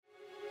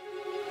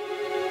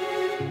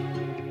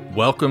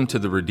Welcome to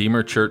the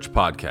Redeemer Church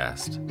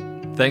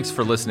podcast. Thanks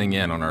for listening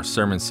in on our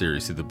sermon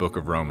series through the book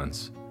of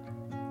Romans.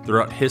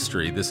 Throughout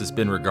history, this has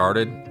been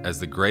regarded as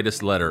the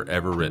greatest letter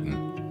ever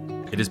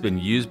written. It has been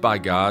used by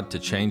God to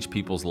change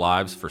people's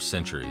lives for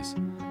centuries,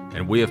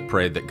 and we have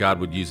prayed that God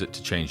would use it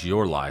to change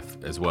your life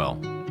as well.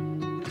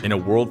 In a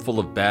world full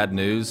of bad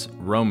news,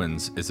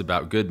 Romans is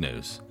about good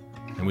news,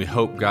 and we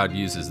hope God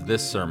uses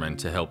this sermon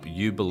to help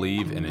you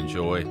believe and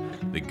enjoy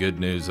the good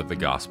news of the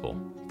gospel.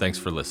 Thanks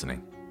for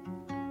listening.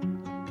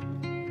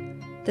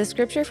 The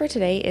scripture for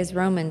today is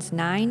Romans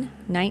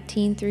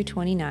 9:19 through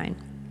 29.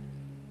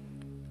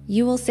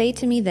 You will say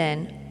to me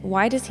then,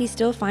 why does he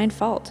still find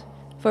fault?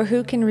 For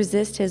who can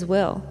resist his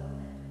will?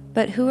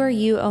 But who are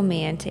you, O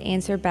man, to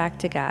answer back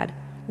to God?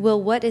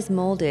 Will what is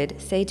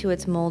molded say to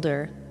its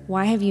molder,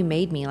 why have you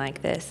made me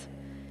like this?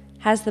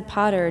 Has the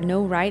potter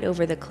no right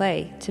over the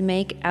clay to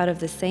make out of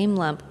the same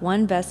lump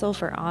one vessel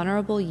for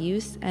honorable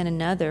use and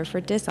another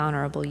for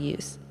dishonorable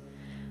use?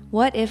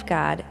 What if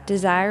God,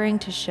 desiring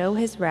to show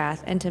his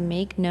wrath and to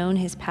make known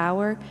his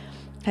power,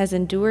 has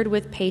endured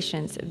with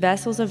patience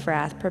vessels of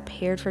wrath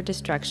prepared for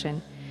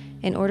destruction,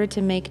 in order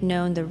to make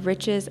known the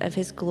riches of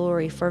his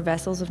glory for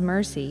vessels of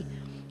mercy,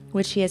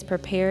 which he has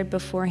prepared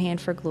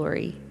beforehand for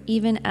glory,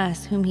 even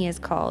us whom he has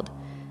called,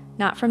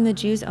 not from the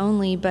Jews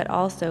only, but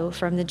also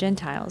from the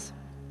Gentiles?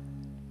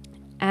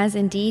 As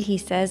indeed he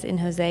says in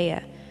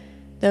Hosea,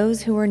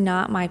 those who were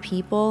not my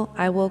people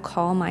I will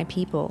call my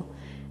people,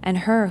 and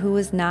her who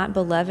was not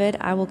beloved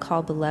I will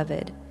call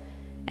beloved.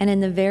 And in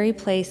the very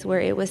place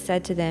where it was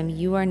said to them,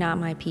 you are not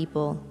my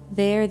people,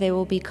 there they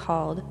will be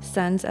called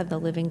sons of the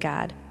living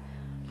God.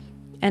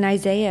 And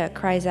Isaiah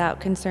cries out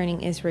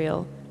concerning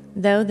Israel,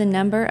 though the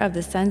number of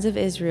the sons of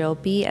Israel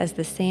be as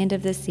the sand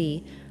of the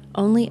sea,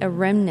 only a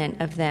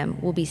remnant of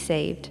them will be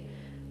saved.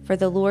 For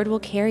the Lord will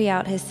carry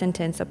out his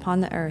sentence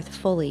upon the earth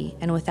fully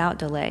and without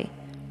delay.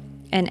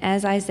 And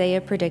as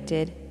Isaiah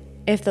predicted,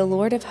 if the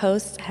Lord of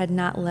hosts had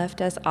not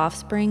left us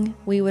offspring,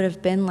 we would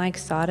have been like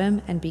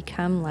Sodom and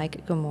become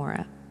like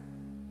Gomorrah.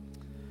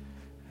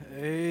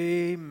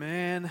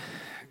 Amen.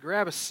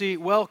 Grab a seat.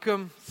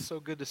 Welcome.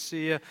 So good to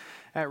see you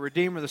at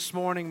Redeemer this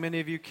morning. Many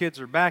of you kids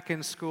are back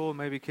in school.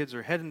 Maybe kids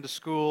are heading to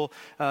school.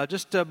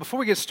 Before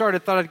we get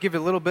started, thought I'd give you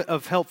a little bit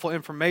of helpful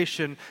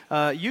information.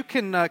 You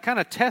can kind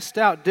of test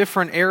out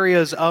different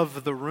areas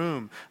of the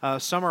room.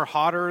 Some are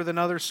hotter than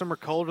others. Some are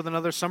colder than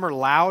others. Some are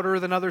louder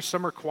than others.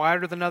 Some are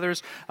quieter than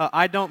others.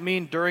 I don't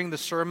mean during the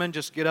sermon,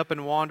 just get up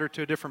and wander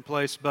to a different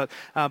place. But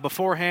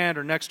beforehand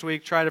or next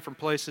week, try different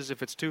places.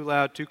 If it's too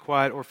loud, too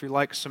quiet, or if you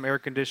like some air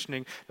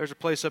conditioning, there's a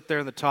place up there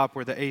in the top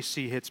where the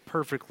AC hits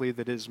perfectly.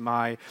 That is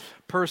my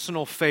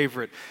personal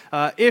favorite.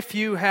 If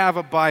you have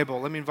a Bible,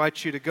 let me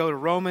invite you to go to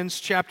Romans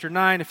chapter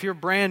 9. If you're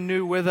brand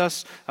new with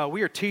us,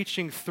 we are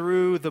teaching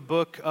through the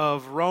book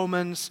of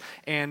Romans,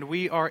 and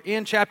we are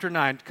in chapter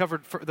 9.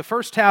 Covered the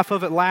first half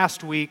of it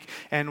last week,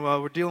 and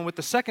we're dealing with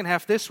the second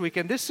half this week.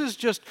 And this is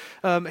just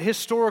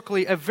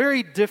historically a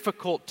very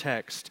difficult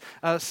text.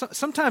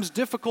 Sometimes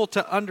difficult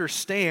to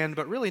understand,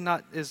 but really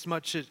not as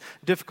much as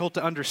difficult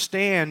to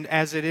understand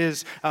as it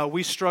is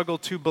we struggle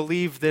to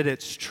believe that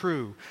it's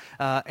true.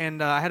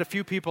 And I had a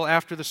few people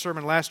after the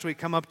sermon last week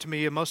come up to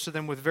me, most of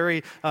them with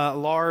very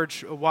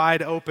large,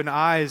 wide open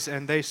eyes,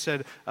 and they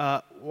said,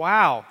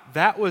 wow,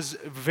 that was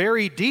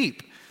very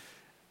deep.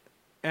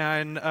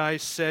 And I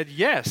said,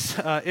 yes,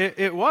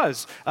 it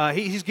was.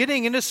 He's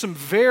getting into some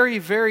very,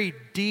 very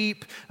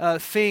deep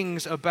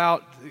things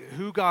about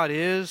who God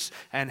is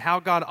and how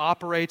God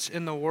operates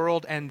in the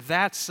world, and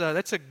that's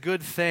a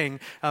good thing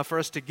for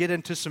us to get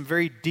into some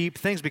very deep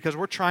things because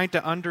we're trying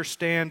to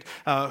understand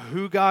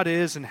who God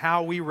is and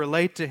how we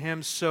relate to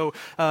Him. So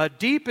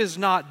deep is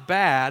not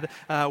bad.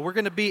 We're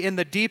going to be in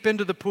the deep end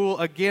of the pool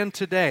again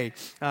today.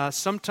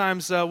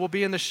 Sometimes we'll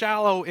be in the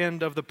shallow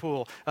end of the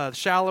pool. The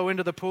shallow end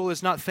of the pool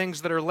is not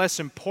things that are less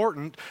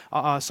important.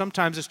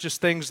 Sometimes it's just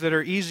things that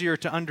are easier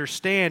to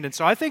understand. And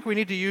so I think we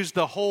need to use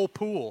the whole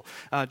pool,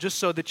 just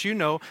so that you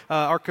know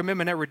our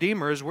commitment at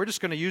Redeemer is we're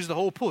just going to use the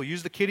whole pool.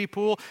 Use the kiddie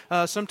pool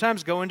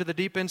sometimes, go into the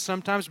deep end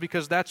sometimes,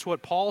 because that's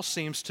what Paul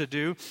seems to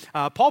do.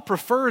 Paul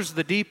prefers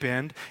the deep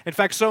end. In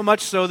fact, so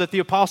much so that the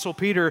Apostle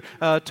Peter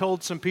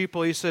told some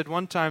people, he said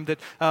one time that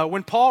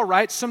when Paul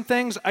writes some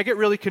things, I get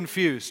really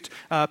confused.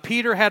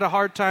 Peter had a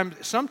hard time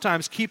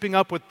sometimes keeping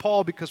up with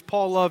Paul because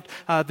Paul loved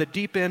the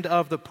deep end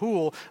of the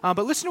pool.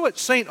 But listen to what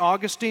St.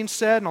 Augustine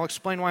said, and I'll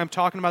explain why I'm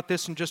talking about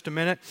this in just a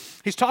minute.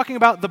 He's talking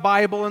about the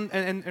Bible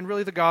and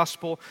really the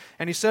gospel,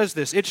 and he says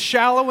this: it's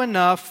shallow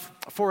enough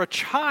for a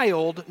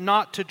child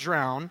not to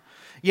drown,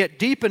 yet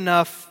deep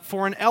enough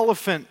for an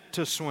elephant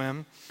to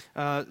swim.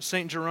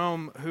 St.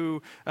 Jerome,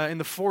 who in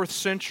the 4th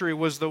century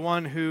was the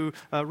one who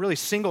really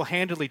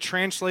single-handedly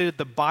translated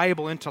the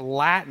Bible into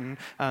Latin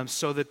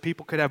so that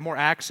people could have more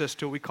access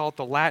to it. We call it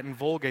the Latin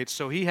Vulgate.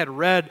 So he had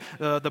read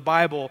the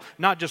Bible,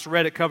 not just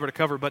read it cover to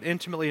cover, but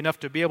intimately enough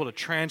to be able to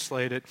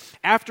translate it.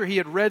 After he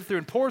had read through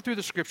and poured through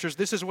the Scriptures,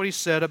 this is what he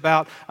said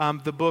about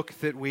the book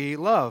that we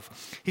love.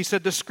 He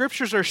said, the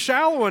Scriptures are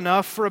shallow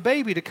enough for a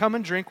baby to come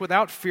and drink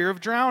without fear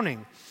of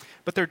drowning.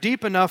 but they're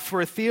deep enough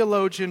for a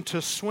theologian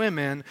to swim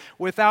in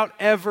without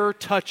ever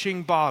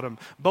touching bottom.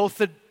 Both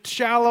the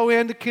shallow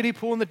end, the kiddie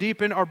pool, and the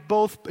deep end are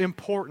both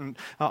important.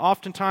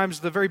 Oftentimes,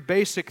 the very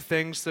basic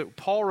things that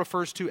Paul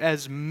refers to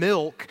as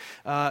milk,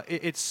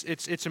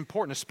 it's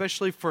important,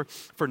 especially for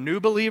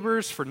new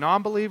believers, for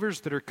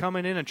non-believers that are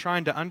coming in and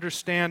trying to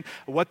understand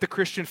what the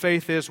Christian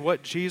faith is,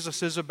 what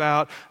Jesus is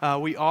about.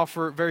 We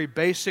offer very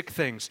basic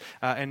things,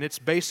 and it's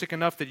basic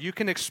enough that you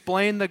can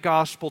explain the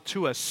gospel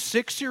to a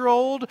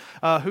 6-year-old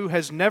who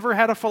has never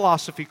had a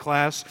philosophy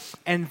class,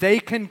 and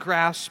they can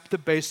grasp the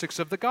basics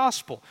of the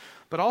gospel.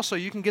 But also,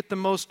 you can get the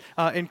most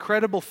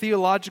incredible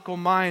theological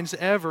minds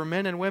ever,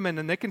 men and women,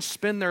 and they can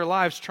spend their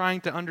lives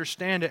trying to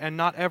understand it and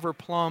not ever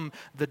plumb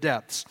the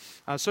depths.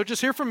 So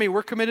just hear from me.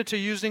 We're committed to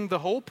using the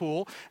whole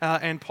pool,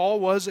 and Paul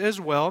was as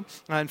well.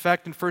 In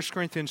fact, in 1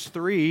 Corinthians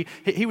 3,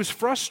 he was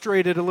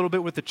frustrated a little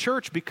bit with the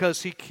church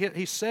because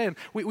he said,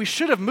 we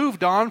should have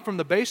moved on from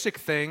the basic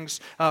things,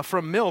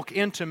 from milk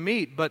into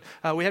meat, but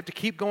we have to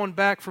keep going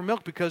back for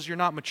milk because you're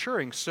not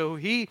maturing. So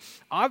he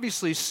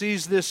obviously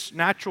sees this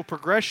natural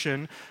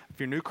progression. If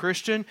you're a new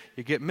Christian,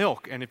 you get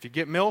milk. And if you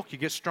get milk, you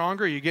get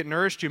stronger, you get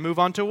nourished, you move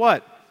on to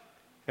what?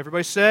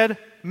 Everybody said,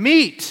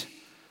 meat.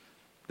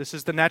 This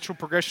is the natural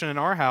progression in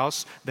our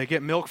house. They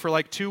get milk for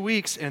like 2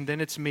 weeks, and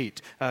then it's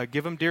meat.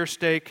 Give them deer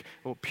steak.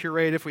 We'll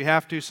puree it if we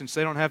have to, since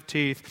they don't have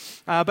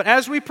teeth. But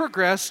as we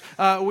progress,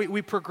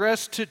 we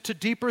progress to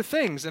deeper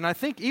things. And I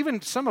think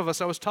even some of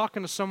us, I was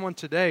talking to someone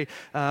today,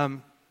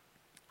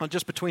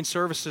 just between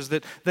services,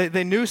 that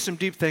they knew some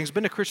deep things,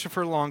 been a Christian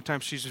for a long time.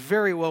 She's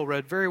very well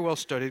read, very well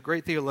studied,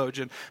 great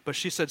theologian, but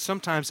she said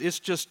sometimes it's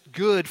just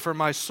good for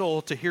my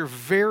soul to hear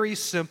very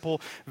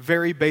simple,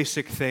 very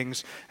basic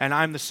things, and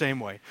I'm the same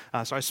way.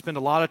 So I spend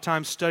a lot of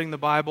time studying the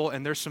Bible,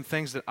 and there's some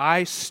things that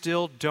I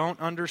still don't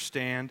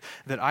understand,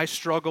 that I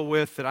struggle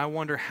with, that I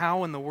wonder,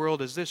 how in the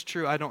world is this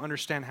true? I don't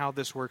understand how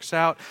this works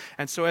out.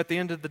 And so at the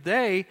end of the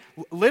day,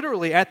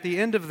 literally at the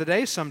end of the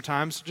day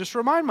sometimes, just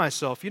remind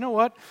myself, you know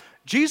what?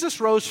 Jesus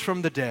rose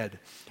from the dead,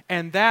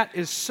 and that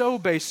is so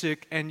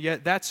basic, and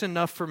yet that's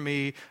enough for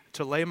me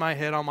to lay my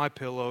head on my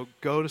pillow,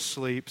 go to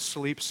sleep,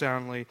 sleep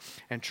soundly,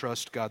 and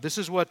trust God. This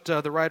is what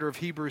the writer of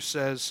Hebrews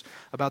says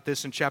about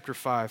this in chapter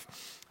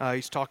 5.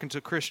 He's talking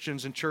to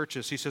Christians and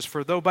churches. He says,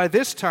 "For though by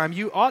this time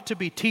you ought to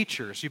be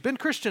teachers." You've been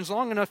Christians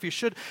long enough, you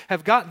should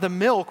have got the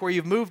milk where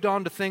you've moved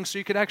on to things so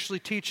you could actually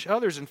teach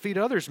others and feed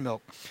others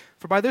milk.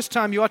 "For by this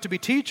time you ought to be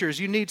teachers.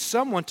 You need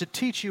someone to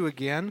teach you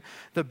again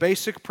the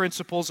basic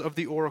principles of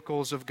the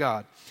oracles of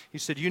God." He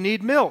said, "You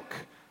need milk,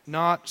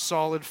 not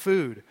solid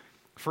food.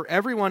 For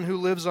everyone who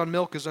lives on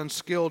milk is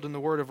unskilled in the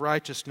word of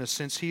righteousness,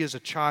 since he is a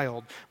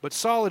child. But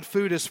solid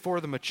food is for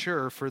the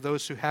mature, for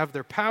those who have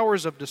their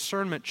powers of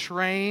discernment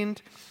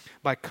trained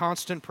by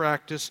constant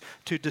practice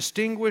to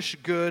distinguish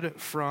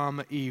good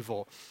from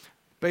evil."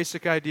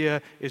 Basic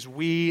idea is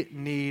we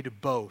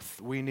need both.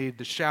 We need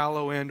the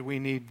shallow end, we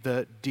need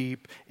the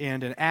deep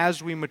end. And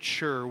as we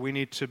mature, we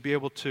need to be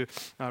able to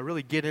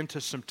really get into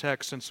some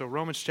text. And so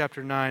Romans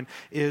chapter 9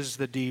 is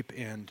the deep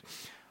end.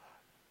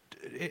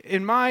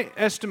 In my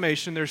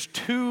estimation, there's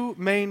two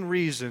main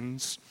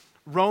reasons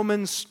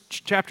Romans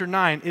chapter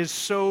 9 is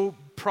so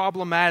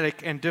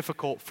problematic and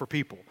difficult for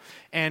people.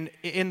 And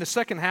in the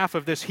second half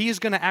of this, he's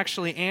going to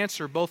actually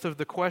answer both of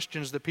the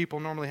questions that people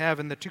normally have.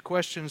 And the two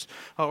questions,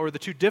 or the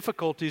two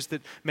difficulties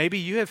that maybe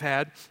you have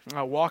had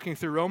walking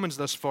through Romans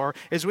thus far,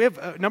 is we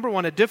have, number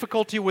one, a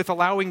difficulty with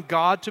allowing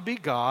God to be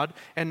God.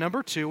 And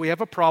number two, we have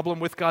a problem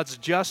with God's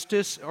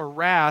justice or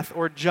wrath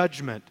or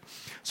judgment.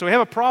 So we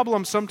have a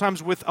problem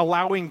sometimes with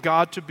allowing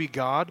God to be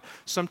God.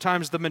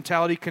 Sometimes the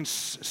mentality can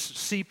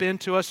seep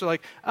into us. So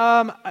like,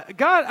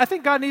 God, I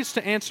think God needs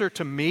to answer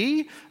to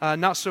me,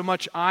 not so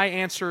much I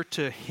answer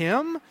to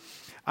Him.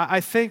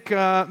 I think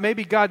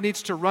maybe God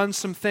needs to run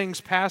some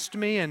things past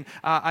me, and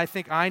I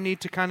think I need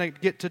to kind of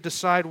get to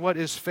decide what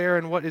is fair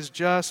and what is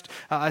just.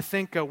 I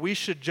think we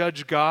should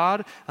judge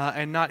God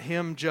and not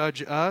Him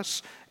judge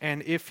us.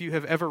 And if you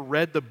have ever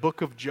read the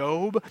book of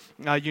Job,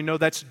 you know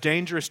that's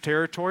dangerous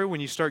territory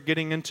when you start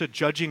getting into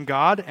judging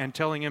God and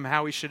telling Him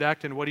how He should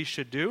act and what He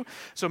should do.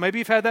 So maybe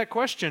you've had that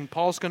question.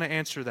 Paul's going to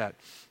answer that.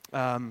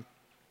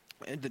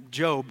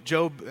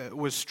 Job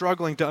was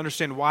struggling to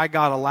understand why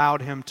God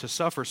allowed him to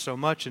suffer so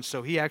much, and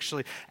so he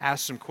actually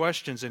asked some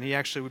questions, and he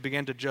actually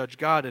began to judge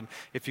God. And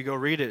if you go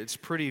read it, it's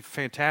pretty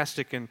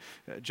fantastic. In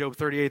Job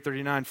 38,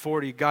 39,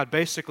 40, God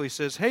basically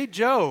says, "Hey,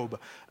 Job,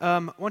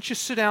 why don't you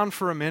sit down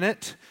for a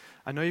minute?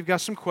 I know you've got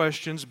some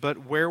questions,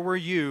 but where were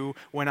you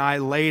when I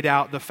laid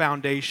out the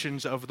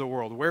foundations of the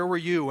world? Where were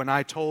you when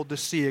I told the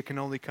sea it can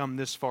only come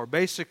this far?"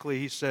 Basically,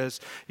 he says,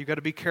 you've got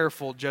to be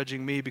careful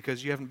judging me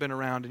because you haven't been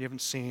around and you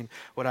haven't seen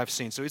what I've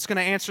seen. So it's going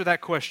to answer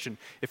that question.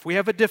 If we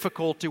have a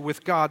difficulty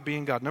with God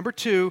being God. Number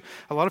two,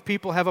 a lot of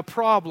people have a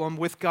problem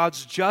with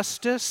God's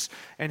justice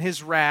and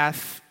His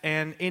wrath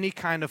and any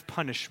kind of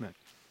punishment.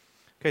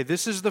 Okay,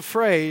 this is the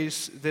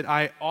phrase that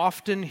I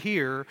often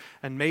hear,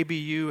 and maybe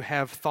you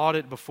have thought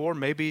it before.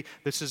 Maybe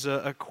this is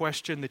a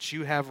question that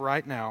you have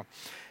right now.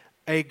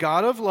 A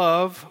God of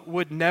love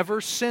would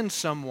never send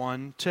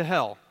someone to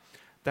hell,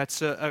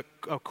 That's a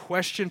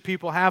question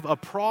people have. A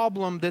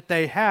problem that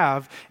they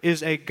have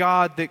is a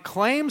God that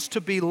claims to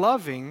be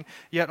loving,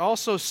 yet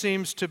also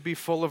seems to be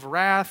full of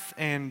wrath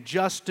and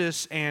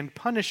justice and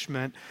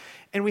punishment.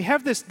 And we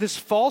have this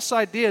false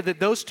idea that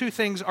those two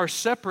things are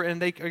separate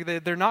and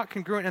they're not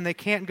congruent and they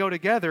can't go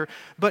together.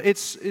 But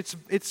it's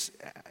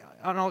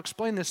and I'll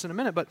explain this in a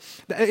minute, but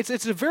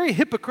it's a very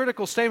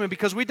hypocritical statement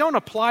because we don't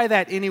apply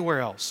that anywhere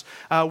else.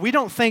 We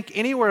don't think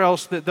anywhere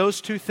else that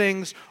those two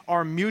things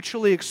are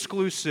mutually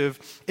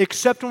exclusive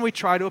except when we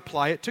try to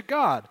apply it to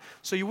God.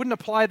 So you wouldn't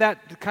apply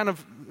that kind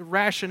of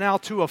rationale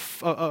to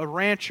a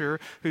rancher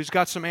who's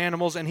got some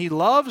animals and he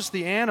loves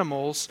the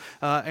animals,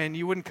 and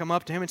you wouldn't come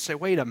up to him and say,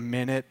 wait a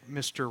minute,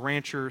 Mr.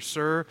 Rancher,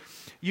 sir.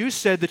 You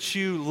said that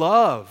you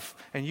love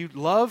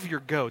your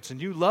goats and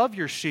you love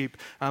your sheep,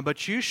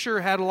 but you sure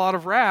had a lot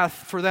of wrath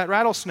for that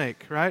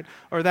rattlesnake, right?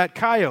 Or that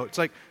coyote. It's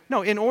like,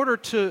 no, in order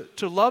to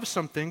love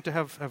something, to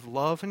have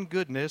love and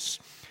goodness,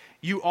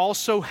 you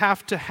also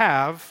have to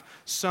have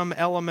some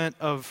element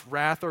of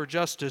wrath or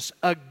justice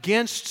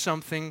against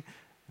something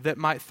that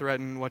might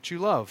threaten what you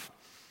love.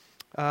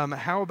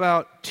 How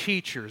about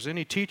teachers?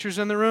 Any teachers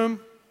in the room?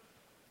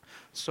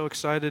 So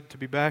excited to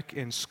be back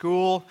in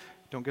school.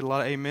 Don't get a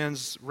lot of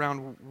amens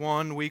round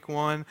one, week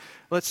one.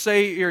 Let's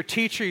say you're a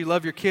teacher, you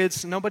love your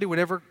kids. Nobody would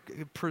ever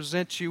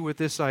present you with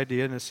this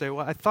idea and say,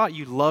 well, I thought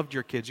you loved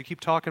your kids. You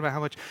keep talking about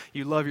how much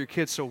you love your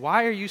kids, so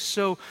why are you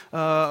so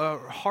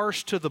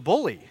harsh to the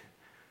bully?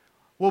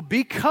 Well,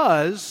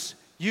 because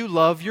you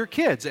love your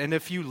kids. And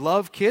if you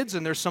love kids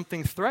and there's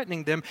something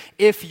threatening them,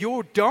 if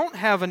you don't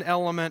have an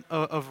element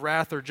of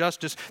wrath or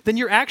justice, then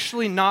you're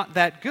actually not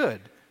that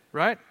good,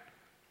 right?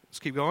 Let's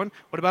keep going.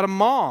 What about a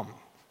mom?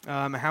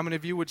 How many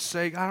of you would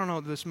say, I don't know,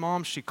 this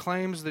mom, she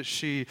claims that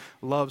she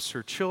loves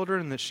her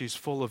children, that she's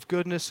full of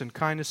goodness and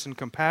kindness and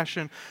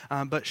compassion,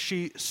 but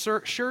she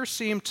sure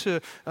seemed to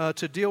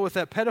deal with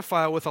that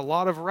pedophile with a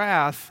lot of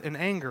wrath and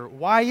anger.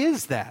 Why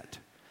is that?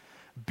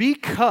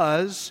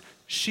 Because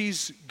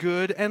she's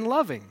good and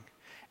loving.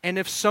 And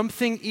if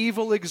something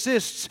evil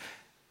exists,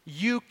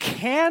 you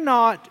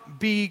cannot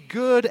be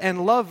good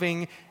and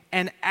loving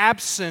and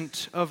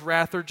absent of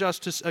wrath or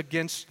justice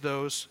against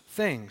those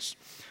things.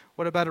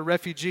 What about a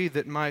refugee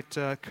that might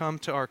come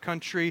to our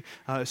country,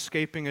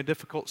 escaping a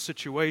difficult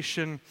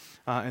situation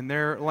in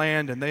their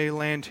land, and they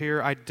land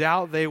here? I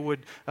doubt they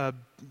would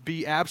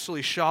be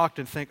absolutely shocked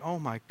and think, oh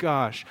my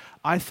gosh,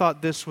 I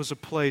thought this was a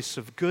place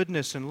of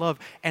goodness and love.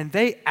 And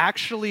they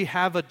actually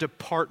have a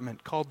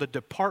department called the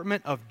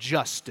Department of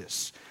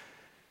Justice.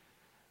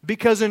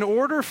 Because in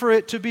order for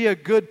it to be a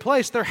good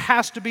place, there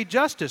has to be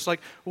justice. Like,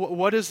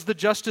 what does the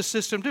justice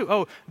system do?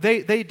 Oh,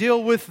 they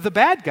deal with the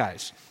bad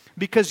guys.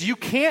 Because you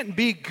can't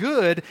be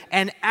good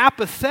and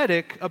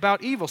apathetic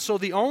about evil. So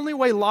the only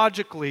way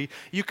logically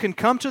you can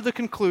come to the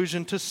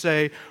conclusion to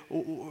say,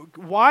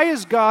 why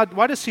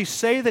does he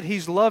say that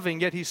he's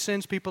loving, yet he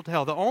sends people to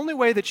hell? The only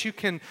way that you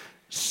can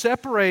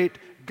separate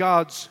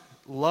God's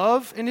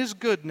love and his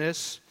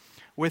goodness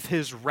with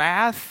his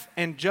wrath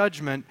and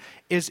judgment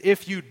is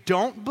if you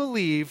don't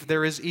believe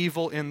there is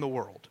evil in the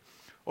world.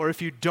 Or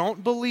if you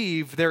don't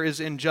believe there is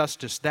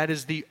injustice. That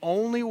is the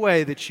only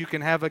way that you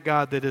can have a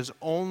God that is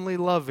only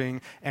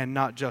loving and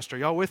not just. Are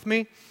y'all with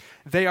me?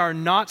 They are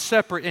not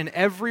separate in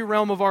every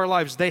realm of our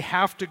lives. They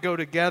have to go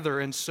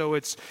together, and so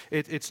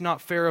it's not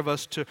fair of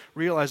us to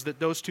realize that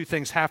those two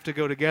things have to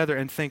go together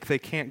and think they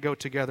can't go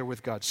together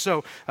with God.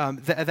 So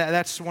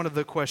that's one of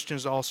the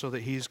questions also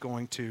that he's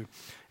going to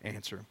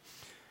answer.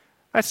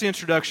 That's the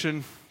introduction.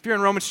 If you're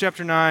in Romans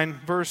chapter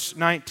 9, verse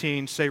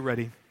 19, say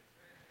ready.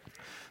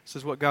 This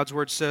is what God's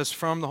word says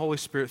from the Holy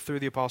Spirit through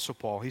the Apostle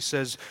Paul. He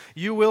says,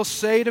 you will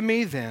say to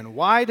me then,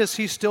 why does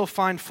he still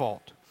find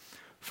fault?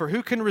 For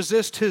who can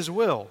resist his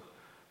will?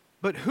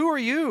 But who are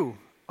you,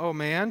 O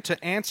man,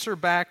 to answer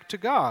back to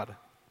God?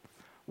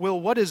 Will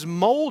what is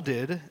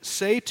molded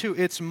say to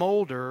its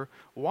molder,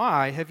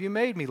 why have you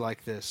made me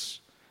like this?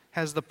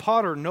 Has the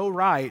potter no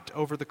right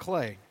over the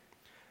clay?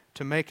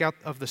 To make out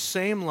of the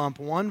same lump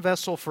one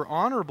vessel for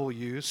honorable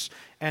use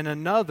and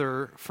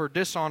another for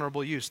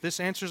dishonorable use. This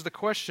answers the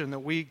question that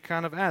we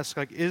kind of ask,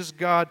 like, is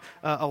God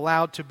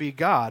allowed to be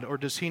God, or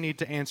does he need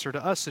to answer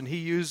to us? And he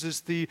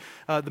uses the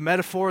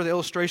metaphor, the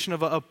illustration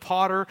of a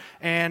potter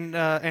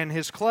and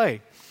his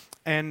clay.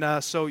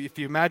 And so if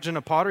you imagine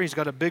a potter, he's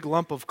got a big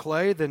lump of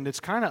clay, then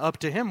it's kind of up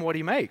to him what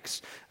he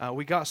makes.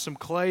 We got some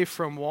clay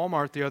from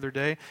Walmart the other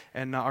day,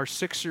 and our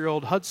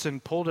 6-year-old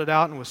Hudson pulled it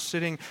out and was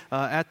sitting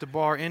at the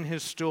bar in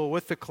his stool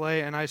with the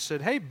clay, and I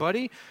said, hey,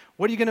 buddy,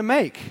 what are you going to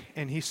make?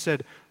 And he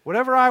said,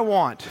 whatever I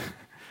want.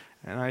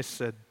 And I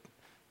said,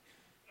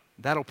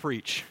 that'll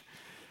preach.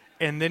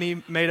 And then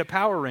he made a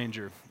Power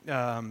Ranger.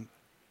 And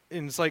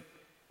it's like,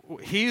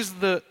 he's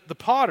the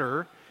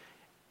potter,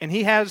 and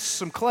he has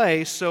some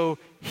clay, so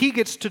he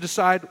gets to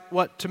decide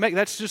what to make.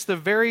 That's just the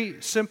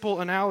very simple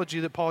analogy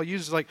that Paul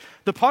uses. Like,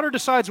 the potter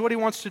decides what he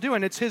wants to do,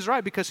 and it's his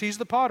right because he's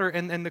the potter,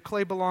 and the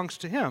clay belongs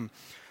to him.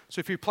 So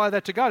if you apply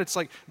that to God, it's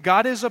like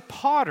God is a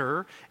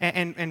potter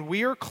and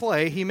we are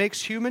clay. He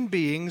makes human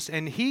beings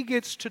and he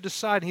gets to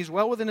decide, and he's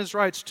well within his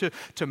rights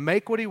to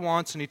make what he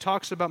wants. And he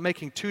talks about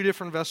making two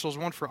different vessels,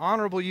 one for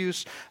honorable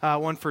use,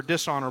 one for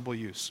dishonorable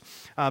use.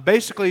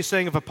 Basically, he's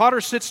saying if a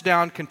potter sits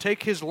down, can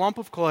take his lump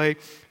of clay,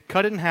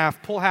 cut it in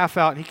half, pull half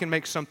out, and he can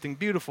make something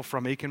beautiful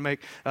from it. He can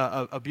make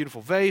a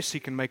beautiful vase, he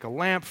can make a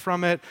lamp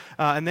from it,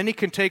 and then he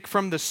can take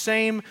from the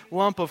same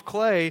lump of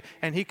clay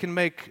and he can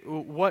make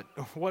what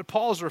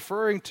Paul's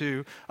referring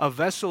to, a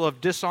vessel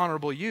of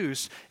dishonorable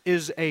use,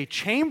 is a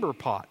chamber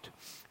pot.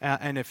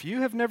 And if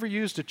you have never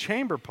used a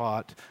chamber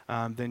pot,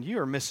 then you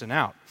are missing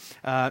out.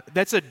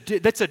 That's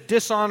a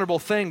dishonorable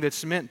thing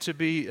that's meant to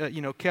be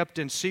kept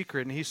in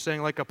secret. And he's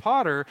saying, like a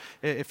potter,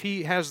 if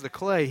he has the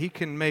clay, he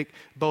can make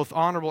both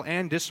honorable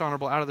and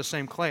dishonorable out of the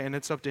same clay. And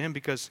it's up to him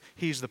because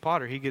he's the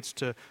potter. He gets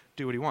to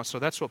do what he wants. So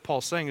that's what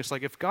Paul's saying. It's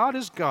like if God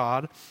is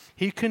God,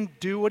 he can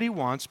do what he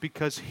wants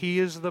because he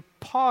is the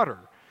potter.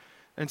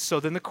 And so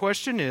then the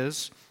question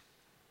is,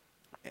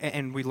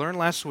 and we learned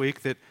last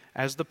week that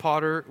as the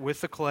potter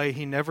with the clay,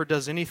 he never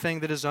does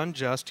anything that is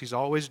unjust. He's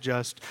always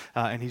just,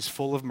 and he's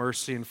full of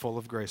mercy and full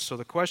of grace. So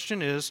the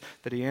question is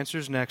that he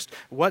answers next,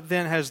 what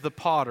then has the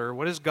potter,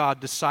 what has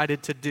God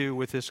decided to do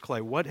with his clay?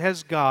 What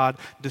has God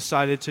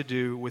decided to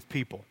do with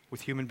people,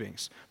 with human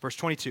beings? Verse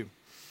 22.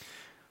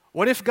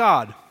 What if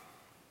God,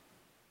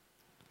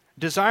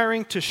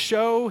 desiring to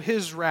show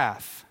his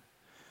wrath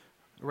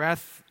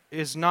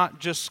is not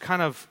just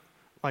kind of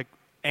like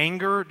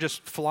anger,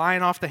 just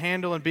flying off the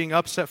handle and being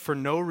upset for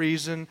no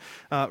reason.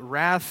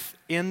 Wrath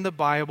in the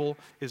Bible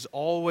is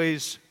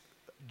always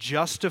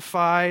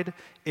justified.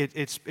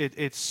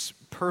 It's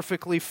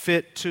perfectly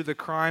fit to the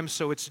crime,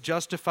 so it's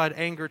justified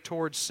anger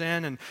towards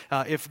sin. And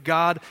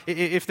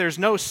if there's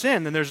no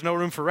sin, then there's no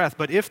room for wrath.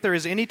 But if there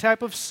is any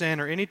type of sin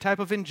or any type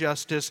of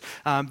injustice,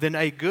 then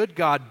a good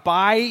God,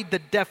 by the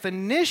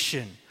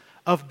definition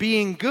of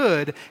being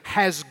good,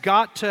 has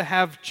got to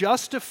have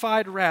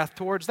justified wrath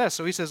towards that.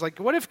 So he says, like,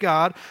 what if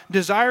God,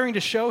 desiring to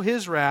show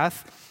his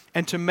wrath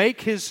and to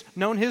make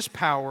known his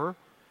power,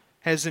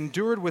 has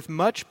endured with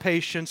much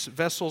patience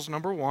vessels,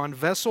 number one,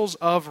 vessels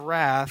of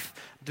wrath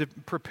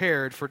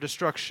prepared for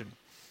destruction.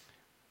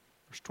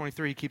 Verse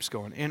 23, he keeps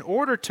going. In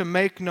order to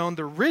make known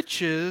the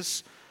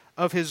riches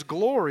of his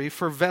glory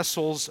for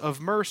vessels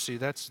of mercy.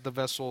 That's the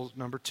vessel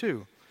number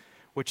two,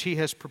 which he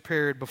has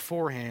prepared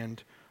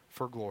beforehand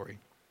for glory.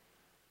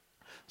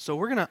 So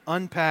we're going to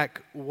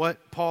unpack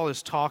what Paul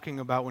is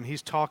talking about when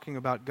he's talking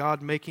about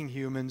God making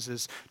humans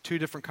as two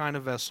different kind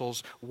of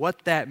vessels,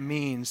 what that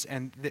means,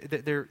 and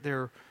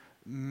they're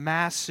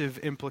massive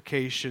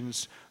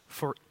implications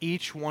for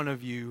each one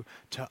of you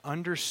to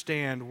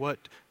understand what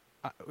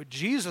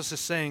Jesus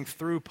is saying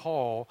through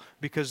Paul,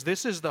 because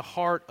this is the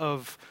heart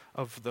of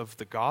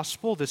the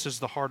gospel. This is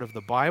the heart of the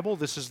Bible.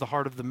 This is the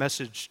heart of the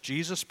message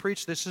Jesus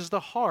preached. This is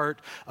the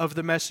heart of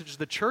the message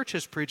the church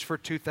has preached for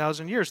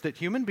 2,000 years, that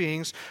human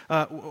beings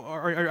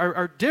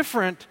are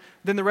different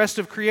than the rest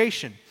of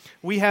creation.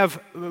 We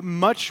have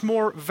much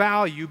more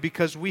value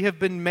because we have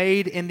been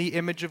made in the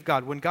image of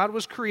God. When God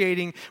was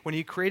creating, when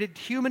he created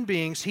human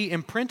beings, he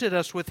imprinted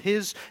us with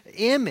his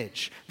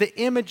image, the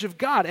image of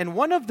God. And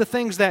one of the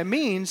things that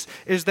means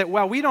is that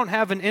while we don't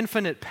have an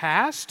infinite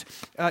past,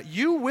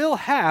 you will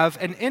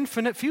have an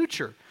infinite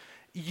future.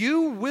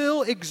 You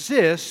will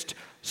exist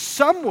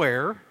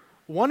somewhere,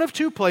 one of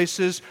two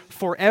places,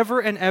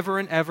 forever and ever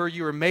and ever.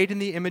 You are made in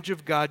the image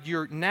of God.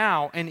 You're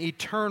now an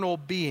eternal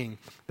being.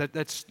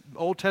 That's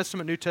Old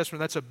Testament, New Testament,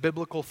 that's a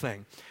biblical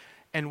thing.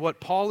 And what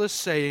Paul is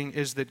saying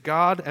is that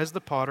God, as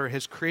the potter,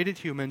 has created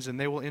humans, and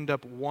they will end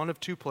up one of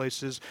two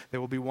places. They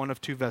will be one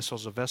of two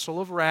vessels, a vessel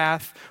of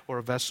wrath or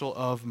a vessel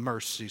of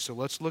mercy. So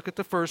let's look at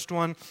the first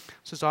one.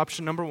 This is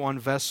option number one,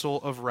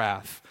 vessel of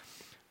wrath.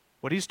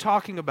 What he's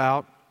talking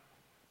about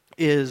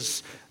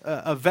is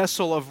a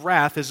vessel of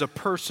wrath is a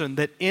person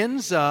that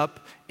ends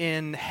up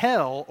in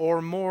hell,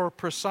 or more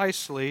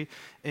precisely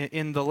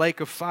in the lake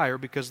of fire,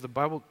 because the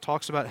Bible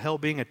talks about hell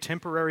being a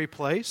temporary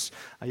place.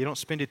 You don't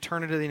spend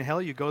eternity in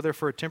hell. You go there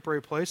for a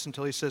temporary place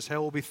until he says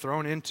hell will be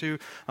thrown into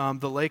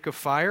the lake of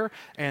fire.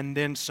 And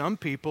then some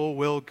people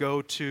will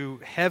go to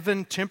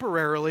heaven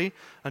temporarily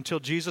until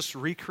Jesus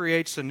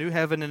recreates a new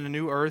heaven and a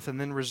new earth, and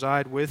then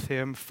reside with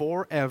him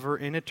forever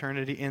in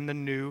eternity in the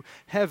new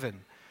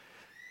heaven.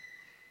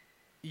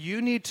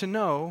 You need to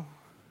know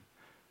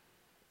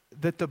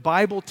that the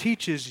Bible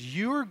teaches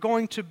you're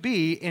going to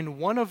be in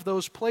one of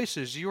those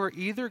places. You are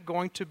either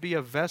going to be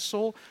a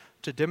vessel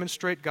to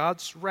demonstrate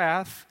God's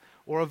wrath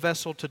or a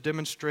vessel to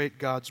demonstrate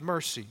God's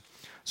mercy.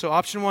 So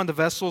option one, the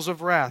vessels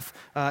of wrath.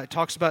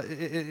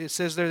 It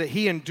says there that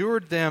he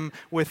endured them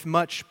with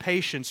much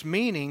patience,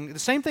 meaning the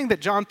same thing that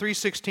John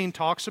 3:16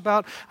 talks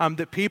about,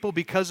 that people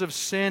because of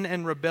sin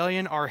and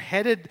rebellion are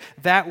headed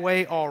that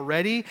way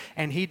already,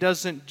 and he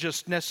doesn't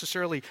just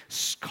necessarily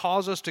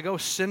cause us to go,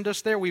 send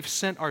us there. We've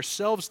sent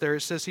ourselves there.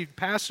 It says he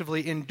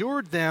passively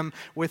endured them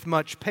with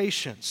much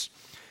patience.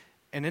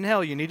 And in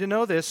hell, you need to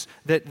know this,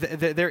 that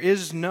there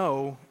is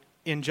no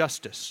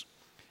injustice.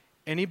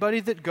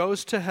 Anybody that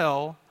goes to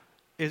hell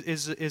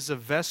is a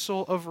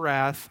vessel of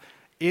wrath,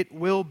 it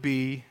will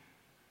be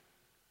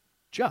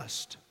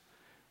just,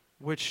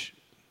 which,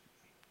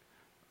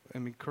 I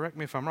mean, correct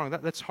me if I'm wrong,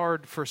 that's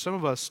hard for some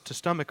of us to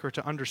stomach or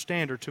to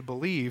understand or to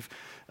believe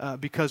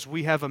because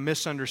we have a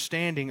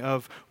misunderstanding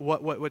of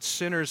what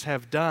sinners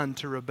have done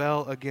to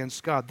rebel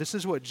against God. This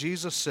is what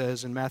Jesus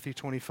says in Matthew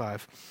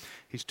 25.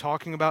 He's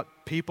talking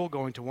about people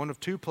going to one of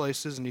two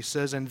places, and he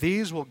says, and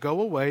these will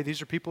go away.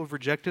 These are people who've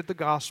rejected the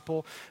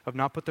gospel, have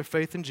not put their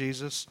faith in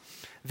Jesus.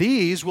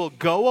 These will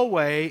go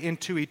away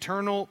into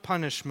eternal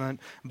punishment,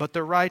 but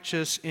the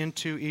righteous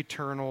into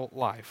eternal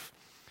life.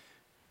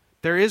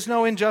 There is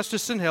no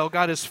injustice in hell.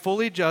 God is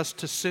fully just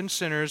to send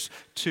sinners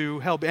to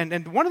hell.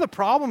 And one of the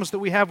problems that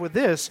we have with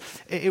this,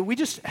 we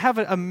just have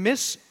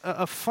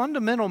a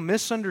fundamental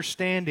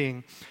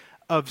misunderstanding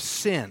of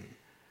sin.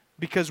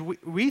 Because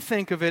we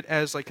think of it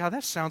as like, God,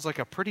 that sounds like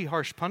a pretty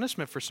harsh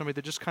punishment for somebody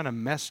that just kind of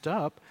messed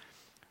up.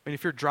 I mean,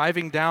 if you're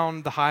driving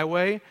down the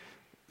highway,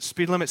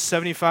 speed limit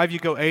 75, you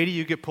go 80,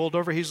 you get pulled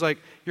over. He's like,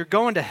 you're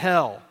going to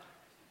hell.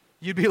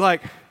 You'd be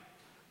like,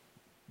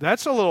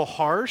 that's a little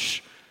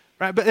harsh,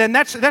 right? And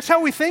that's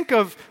how we think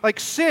of like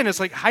sin. It's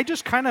like, I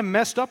just kind of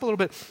messed up a little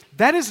bit.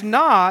 That is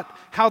not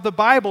how the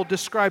Bible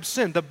describes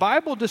sin. The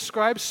Bible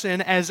describes sin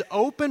as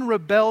open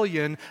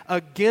rebellion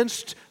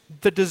against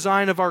the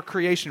design of our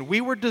creation.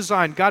 We were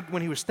designed, God,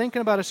 when he was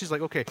thinking about us, he's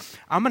like, okay,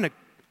 I'm going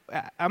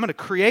to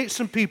create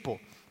some people,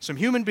 some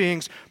human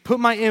beings, put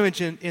my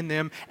image in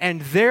them,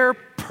 and their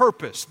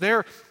purpose,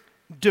 their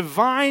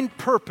divine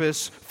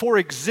purpose for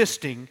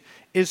existing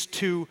is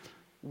to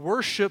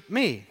worship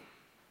me,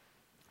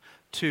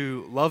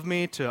 to love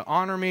me, to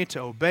honor me, to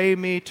obey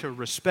me, to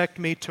respect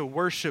me, to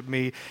worship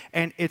me.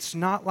 And it's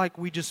not like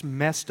we just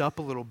messed up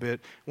a little bit,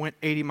 went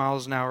 80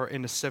 miles an hour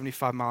into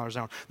 75 miles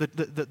an hour.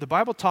 The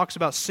Bible talks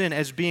about sin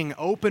as being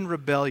open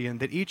rebellion,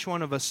 that each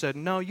one of us said,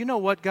 no, you know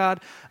what, God?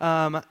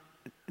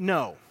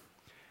 No.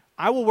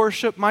 I will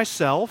worship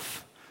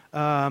myself.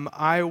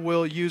 I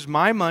will use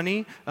my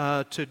money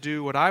to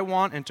do what I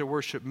want and to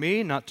worship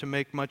me, not to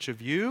make much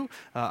of you.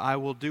 I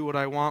will do what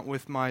I want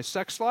with my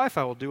sex life.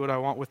 I will do what I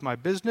want with my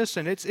business.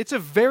 And it's a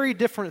very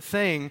different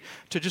thing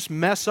to just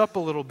mess up a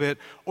little bit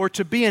or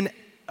to be an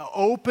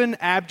open,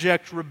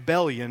 abject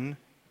rebellion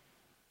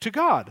to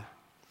God.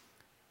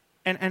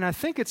 And I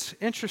think it's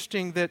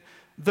interesting that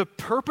the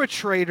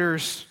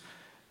perpetrators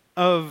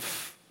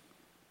of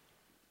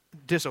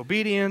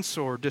disobedience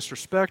or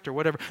disrespect or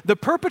whatever, the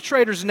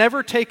perpetrators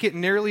never take it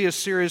nearly as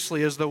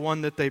seriously as the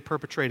one that they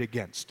perpetrate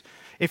against.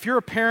 If you're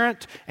a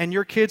parent and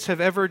your kids have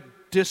ever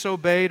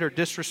disobeyed or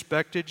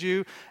disrespected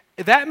you,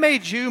 that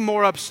made you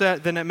more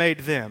upset than it made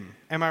them.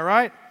 Am I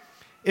right?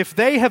 If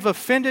they have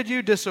offended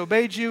you,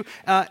 disobeyed you,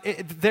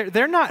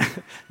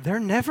 they're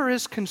never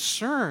as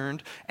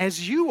concerned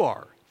as you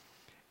are.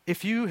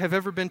 If you have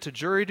ever been to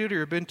jury duty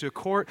or been to a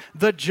court,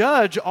 the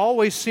judge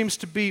always seems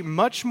to be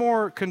much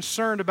more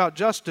concerned about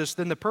justice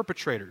than the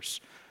perpetrators.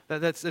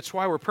 That's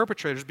why we're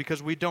perpetrators,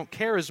 because we don't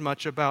care as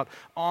much about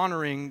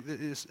honoring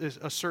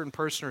a certain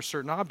person or a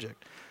certain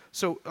object.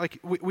 So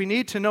we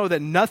need to know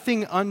that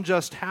nothing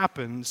unjust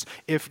happens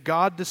if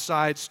God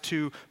decides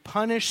to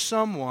punish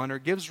someone or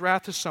gives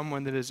wrath to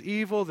someone that is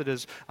evil, that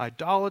is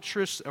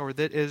idolatrous, or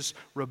that is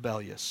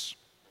rebellious.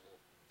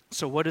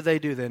 So what do they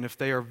do then if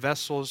they are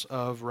vessels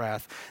of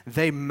wrath?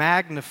 They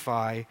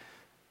magnify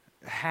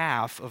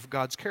half of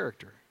God's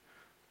character.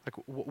 Like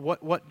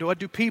what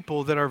do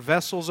people that are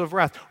vessels of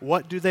wrath,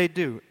 what do they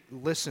do?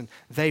 Listen,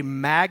 they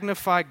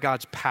magnify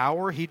God's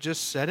power. He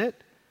just said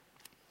it.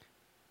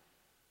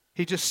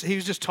 He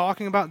was just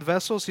talking about the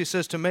vessels. He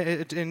says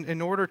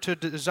in order to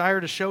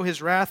desire to show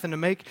his wrath and to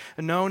make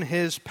known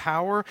his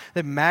power,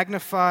 they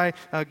magnify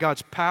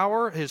God's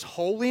power, his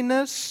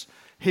holiness,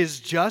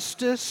 his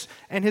justice,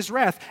 and his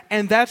wrath.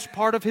 And that's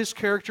part of his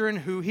character and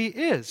who he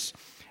is.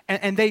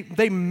 And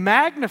they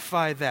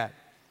magnify that.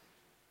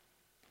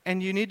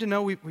 And you need to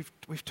know,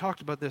 we've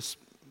talked about this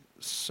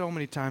so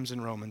many times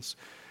in Romans,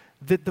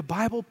 that the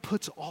Bible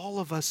puts all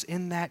of us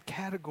in that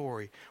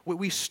category.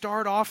 We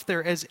start off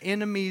there as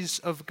enemies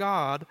of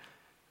God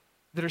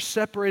that are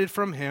separated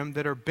from him,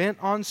 that are bent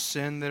on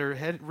sin, that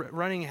are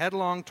running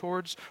headlong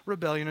towards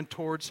rebellion and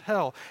towards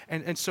hell.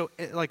 And so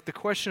like the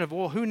question of,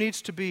 well, who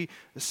needs to be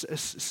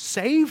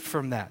saved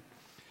from that?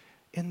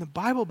 In the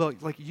Bible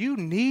Belt, like you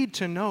need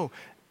to know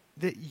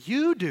that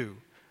you do.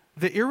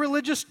 The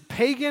irreligious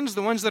pagans,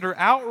 the ones that are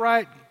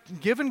outright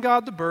giving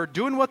God the bird,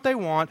 doing what they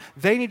want,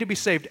 they need to be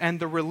saved. And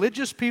the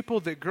religious people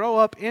that grow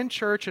up in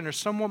church and are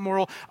somewhat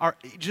moral are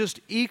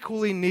just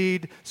equally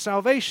need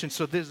salvation.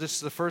 So this is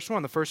the first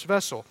one, the first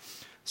vessel.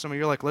 Some of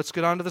you are like, let's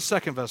get on to the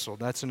second vessel.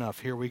 That's enough.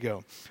 Here we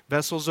go.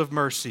 Vessels of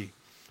mercy.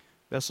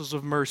 Vessels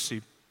of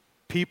mercy.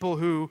 People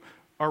who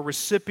are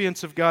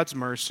recipients of God's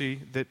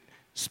mercy that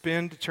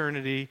spend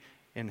eternity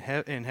in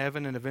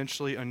heaven and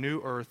eventually a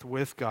new earth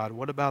with God.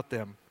 What about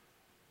them?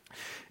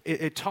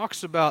 It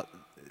talks about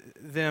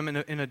them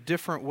in a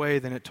different way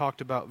than it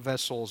talked about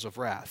vessels of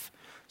wrath.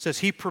 It says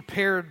he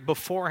prepared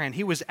beforehand.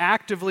 He was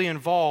actively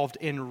involved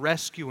in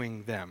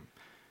rescuing them.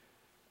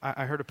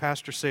 I heard a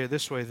pastor say it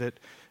this way, that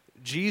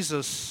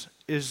Jesus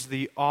is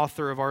the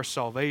author of our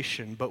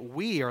salvation, but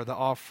we are the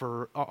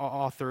author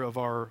of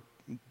our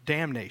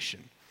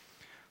damnation.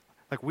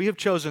 Like, we have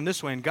chosen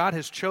this way, and God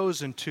has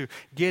chosen to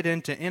get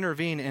in, to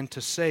intervene, and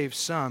to save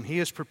some. He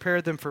has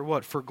prepared them for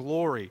what? For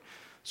glory.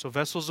 So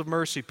vessels of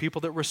mercy,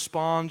 people that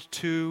respond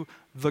to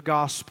the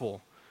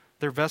gospel.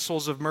 They're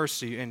vessels of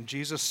mercy. And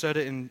Jesus said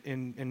it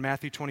in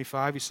Matthew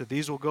 25. He said,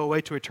 these will go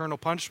away to eternal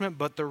punishment,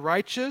 but the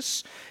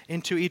righteous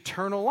into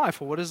eternal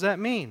life. Well, what does that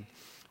mean?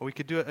 We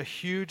could do a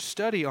huge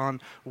study on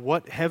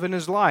what heaven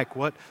is like,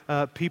 what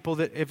people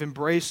that have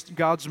embraced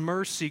God's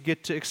mercy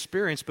get to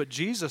experience. But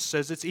Jesus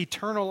says it's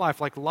eternal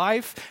life, like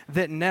life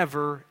that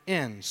never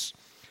ends.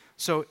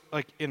 So,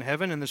 like in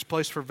heaven, in this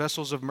place for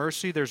vessels of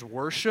mercy, there's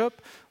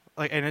worship.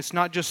 And it's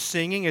not just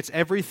singing, it's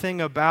everything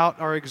about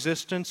our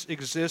existence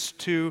exists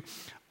to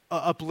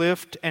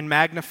uplift and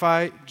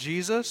magnify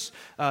Jesus.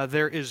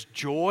 There is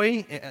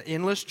joy,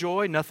 endless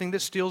joy, nothing that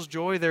steals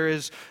joy. There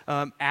is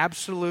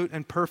absolute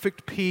and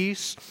perfect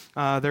peace.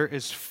 There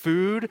is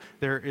food.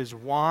 There is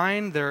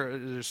wine.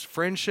 There's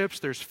friendships.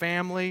 There's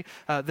family.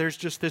 There's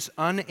just this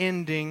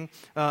unending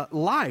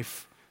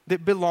life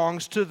that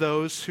belongs to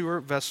those who are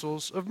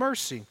vessels of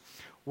mercy.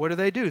 What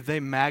do? They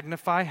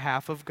magnify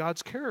half of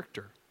God's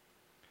character.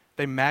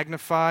 They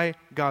magnify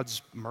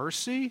God's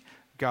mercy,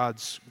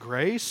 God's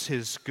grace,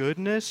 His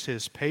goodness,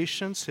 His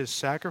patience, His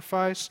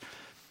sacrifice.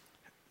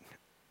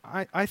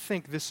 I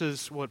think this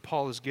is what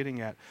Paul is getting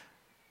at.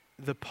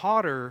 The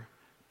potter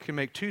can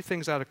make two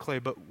things out of clay,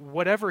 but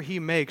whatever he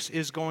makes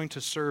is going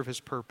to serve his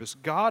purpose.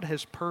 God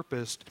has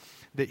purposed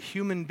that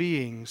human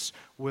beings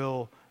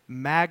will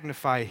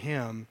magnify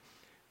Him.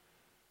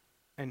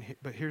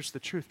 But here's the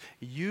truth.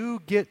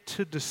 You get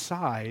to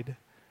decide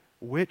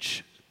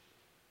which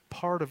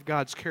part of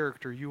God's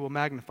character you will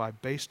magnify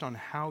based on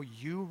how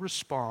you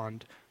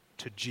respond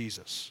to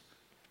Jesus.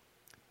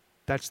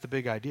 That's the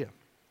big idea.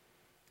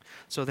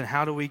 So then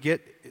how do we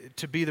get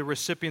to be the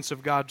recipients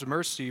of God's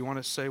mercy? You want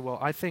to say, well,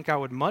 I think I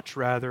would much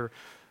rather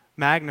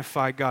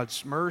magnify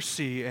God's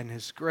mercy and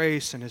His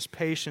grace and His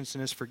patience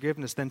and His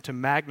forgiveness than to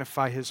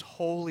magnify His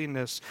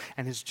holiness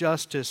and His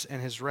justice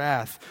and His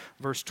wrath.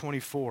 Verse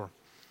 24,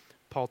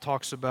 Paul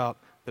talks about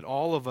that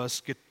all of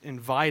us get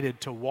invited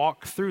to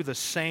walk through the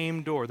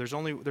same door.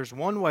 There's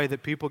one way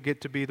that people get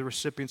to be the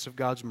recipients of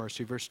God's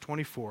mercy. Verse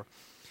 24.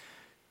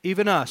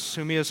 Even us,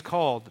 whom He has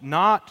called,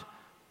 not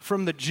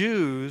from the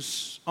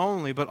Jews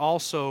only, but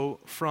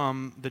also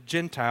from the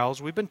Gentiles.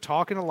 We've been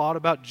talking a lot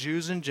about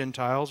Jews and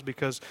Gentiles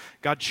because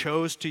God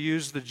chose to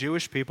use the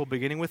Jewish people,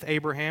 beginning with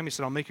Abraham. He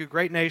said, I'll make you a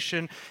great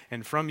nation,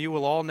 and from you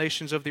will all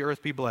nations of the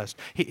earth be blessed.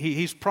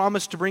 He's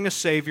promised to bring a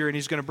Savior, and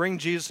He's going to bring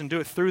Jesus and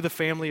do it through the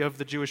family of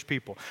the Jewish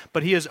people.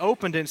 But He has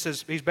opened it and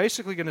says, He's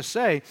basically going to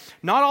say,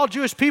 not all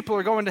Jewish people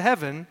are going to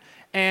heaven,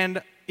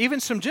 and even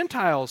some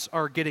Gentiles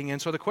are getting in.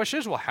 So the question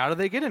is, well, how do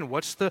they get in?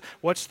 What's the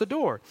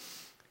door?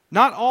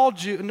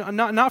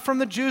 Not from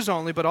the Jews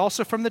only, but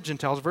also from the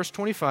Gentiles. Verse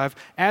 25,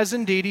 as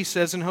indeed He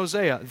says in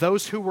Hosea,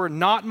 those who were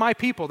not my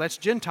people, that's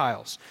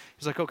Gentiles.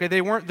 He's like, okay,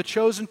 they weren't the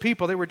chosen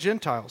people, they were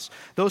Gentiles.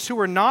 Those who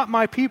were not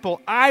my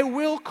people, I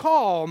will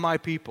call my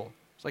people.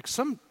 It's like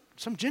some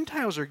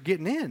Gentiles are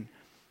getting in.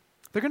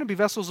 They're going to be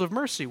vessels of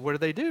mercy. What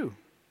do?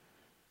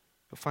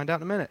 We'll find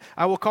out in a minute.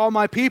 I will call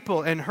my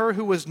people, and her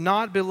who was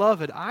not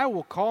beloved, I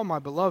will call my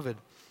beloved.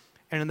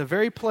 And in the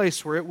very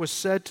place where it was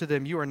said to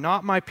them, you are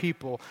not my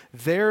people,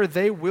 there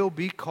they will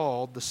be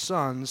called the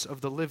sons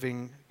of the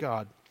living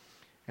God.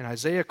 And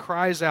Isaiah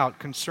cries out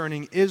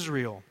concerning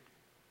Israel.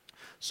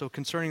 So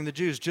concerning the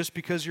Jews, just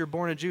because you're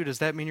born a Jew, does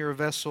that mean you're a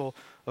vessel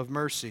of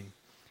mercy?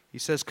 He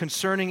says,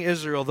 concerning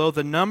Israel, though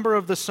the number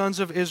of the sons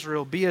of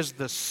Israel be as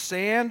the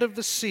sand of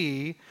the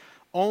sea,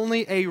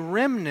 only a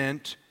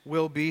remnant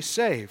will be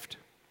saved.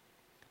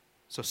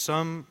 So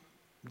some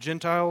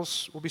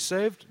Gentiles will be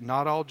saved,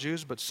 not all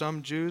Jews, but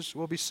some Jews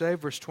will be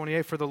saved. Verse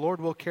 28, for the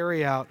Lord will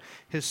carry out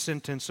His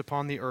sentence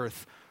upon the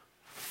earth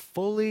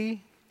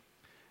fully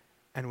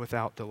and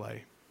without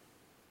delay.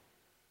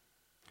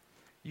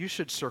 You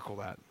should circle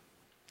that,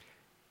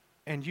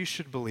 and you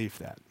should believe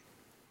that.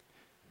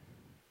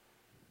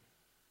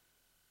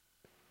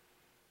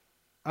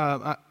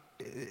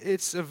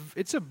 It's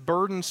a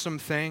burdensome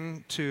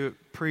thing to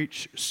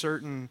preach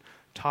certain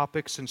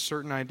topics and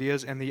certain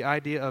ideas, and the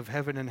idea of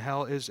heaven and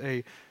hell is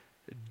a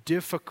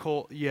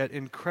difficult yet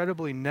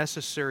incredibly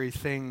necessary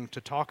thing to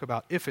talk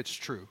about if it's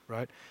true,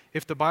 right?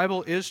 If the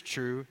Bible is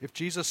true, if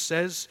Jesus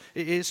says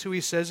it is who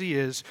He says He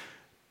is,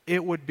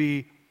 it would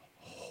be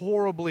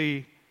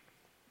horribly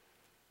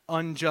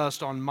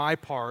unjust on my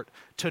part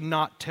to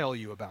not tell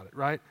you about it,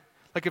 right?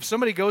 Like if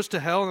somebody goes to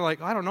hell and they're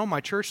like, I don't know,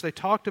 my church, they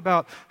talked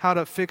about how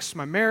to fix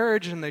my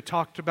marriage and they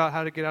talked about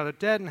how to get out of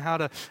debt and how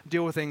to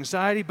deal with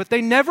anxiety, but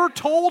they never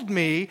told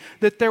me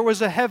that there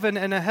was a heaven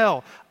and a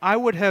hell. I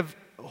would have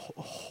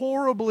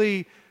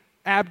horribly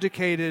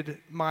abdicated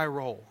my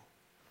role.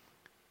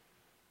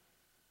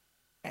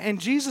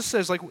 And Jesus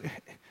says, like,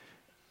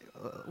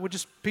 we'll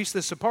just piece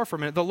this apart for a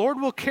minute. The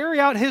Lord will carry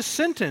out His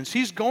sentence.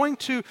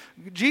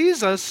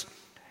 Jesus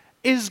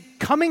is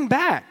coming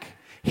back.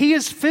 He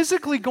is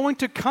physically going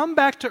to come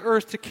back to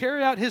earth to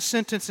carry out his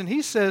sentence, and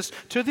he says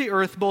to the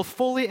earth, both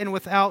fully and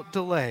without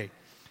delay.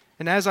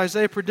 And as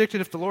Isaiah predicted,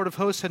 if the Lord of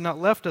hosts had not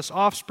left us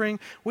offspring,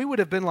 we would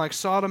have been like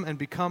Sodom and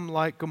become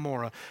like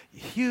Gomorrah.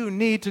 You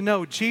need to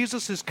know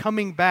Jesus is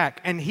coming back,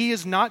 and he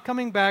is not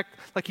coming back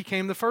like he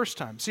came the first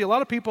time. See, a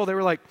lot of people, they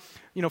were like,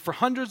 for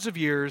hundreds of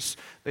years,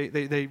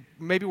 they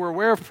maybe were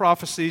aware of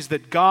prophecies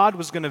that God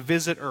was going to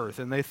visit earth,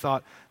 and they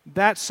thought,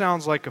 that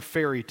sounds like a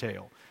fairy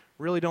tale.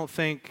 Really don't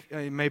think,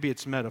 maybe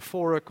it's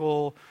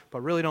metaphorical,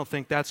 but really don't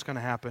think that's going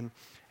to happen.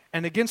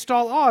 And against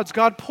all odds,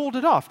 God pulled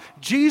it off.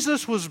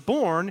 Jesus was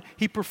born,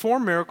 he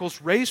performed miracles,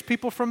 raised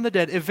people from the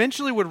dead,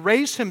 eventually would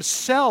raise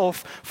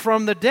himself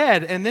from the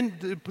dead, and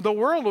then the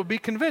world would be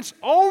convinced,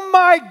 oh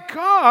my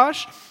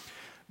gosh,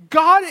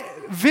 God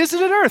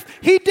visited earth.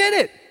 He did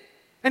it.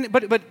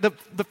 But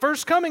the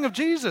first coming of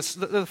Jesus,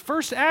 the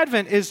first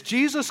advent is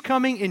Jesus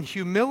coming in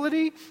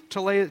humility to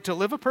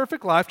live a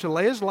perfect life, to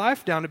lay his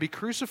life down, to be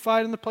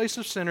crucified in the place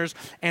of sinners,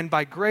 and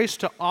by grace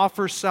to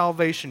offer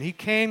salvation. He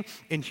came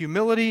in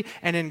humility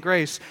and in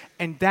grace,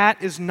 and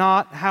that is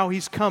not how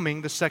he's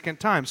coming the second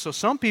time. So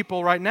some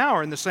people right now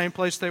are in the same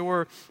place they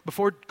were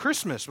before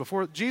Christmas,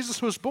 before Jesus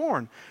was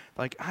born.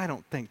 Like, I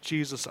don't think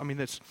Jesus,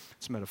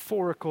 it's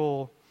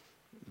metaphorical,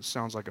 it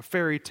sounds like a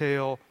fairy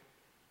tale.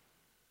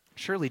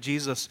 Surely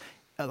Jesus,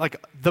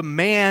 like the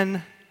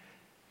man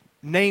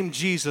named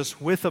Jesus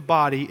with a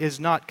body, is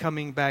not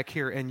coming back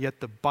here, and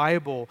yet the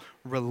Bible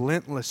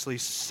relentlessly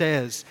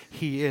says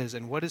he is.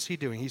 And what is he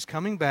doing? He's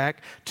coming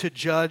back to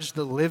judge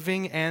the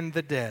living and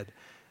the dead.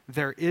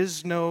 There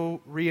is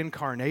no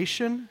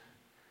reincarnation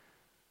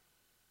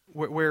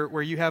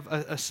where you have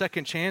a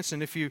second chance,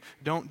 and if you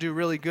don't do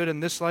really good in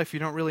this life, you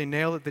don't really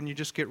nail it, then you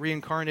just get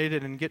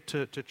reincarnated and get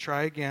to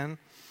try again.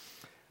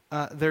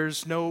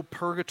 There's no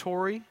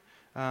purgatory.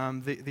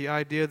 The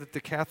idea that the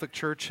Catholic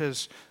Church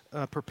has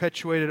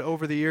perpetuated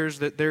over the years,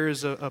 that there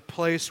is a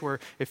place where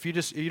if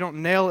you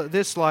don't nail it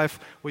this life,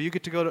 well, you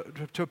get to go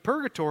to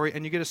purgatory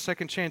and you get a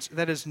second chance.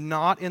 That is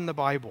not in the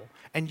Bible,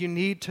 and you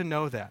need to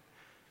know that.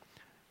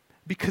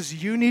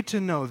 Because you need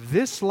to know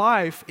this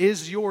life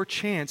is your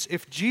chance.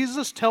 If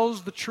Jesus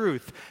tells the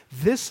truth,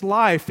 this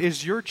life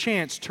is your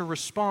chance to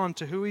respond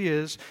to who he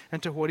is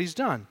and to what he's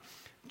done.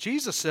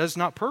 Jesus says,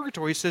 not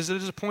purgatory, he says it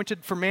is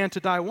appointed for man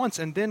to die once,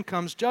 and then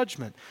comes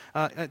judgment.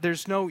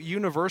 There's no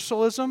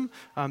universalism,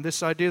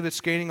 this idea that's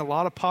gaining a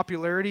lot of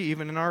popularity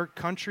even in our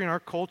country and our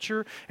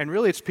culture, and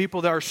really it's people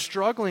that are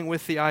struggling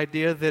with the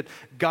idea that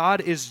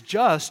God is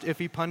just if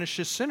he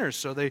punishes sinners.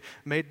 So they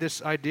made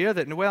this idea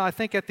that, well, I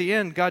think at the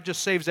end God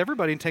just saves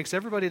everybody and takes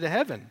everybody to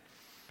heaven.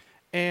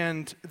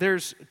 And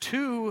there's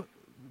two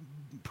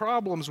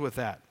problems with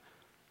that.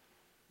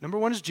 Number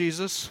one is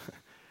Jesus,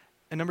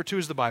 and number two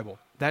is the Bible.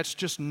 That's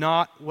just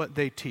not what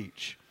they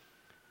teach.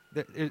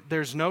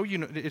 There's no,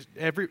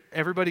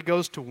 everybody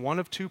goes to one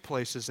of two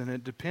places, and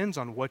it depends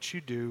on what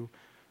you do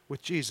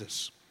with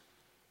Jesus.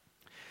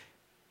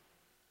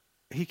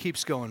 He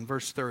keeps going,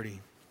 verse 30.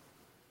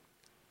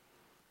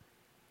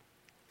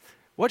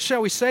 What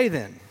shall we say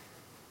then?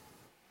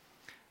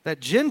 That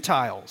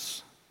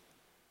Gentiles,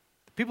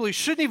 people who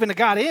shouldn't even have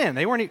got in,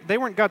 they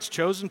weren't God's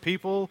chosen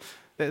people.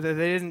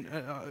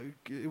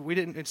 We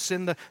didn't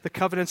send the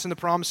covenants and the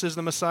promises of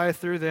the Messiah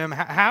through them.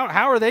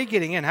 How are they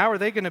getting in? How are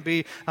they going to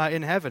be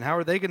in heaven? How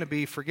are they going to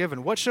be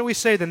forgiven? What shall we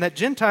say then? That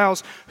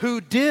Gentiles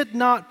who did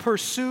not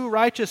pursue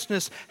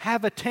righteousness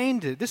have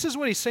attained it. This is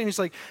what he's saying. He's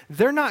like,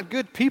 they're not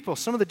good people.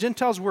 Some of the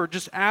Gentiles were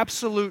just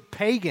absolute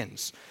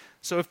pagans.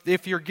 So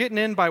if you're getting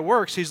in by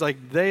works, he's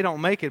like, they don't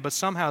make it, but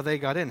somehow they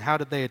got in. How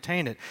did they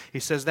attain it?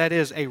 He says that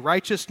is a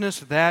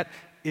righteousness that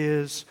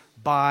is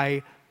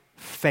by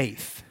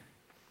faith.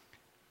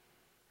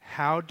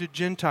 How did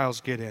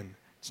Gentiles get in?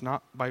 It's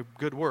not by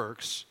good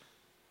works.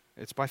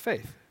 It's by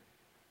faith.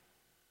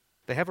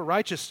 They have a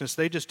righteousness.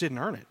 They just didn't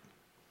earn it.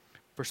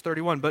 Verse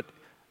 31, but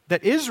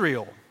that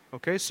Israel,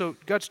 okay, so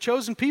God's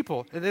chosen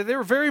people, they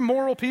were very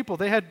moral people.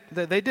 They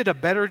did a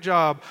better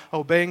job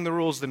obeying the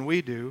rules than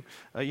we do.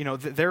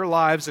 Their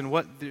lives and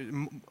what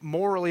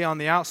morally on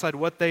the outside,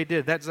 what they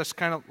did, that's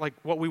kind of like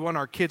what we want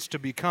our kids to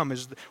become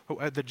is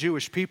the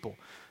Jewish people.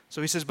 So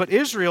he says, but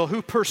Israel,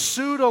 who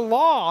pursued a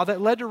law that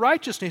led to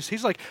righteousness,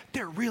 he's like,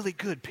 they're really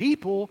good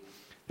people.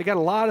 They got a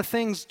lot of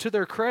things to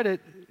their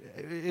credit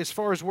as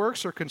far as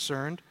works are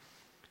concerned.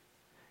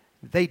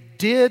 They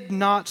did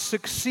not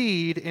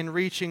succeed in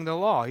reaching the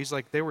law. He's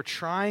like, they were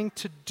trying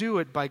to do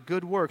it by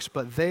good works,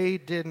 but they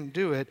didn't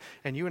do it.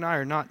 And you and I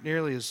are not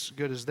nearly as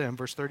good as them.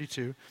 Verse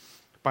 32,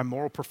 by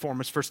moral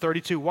performance. Verse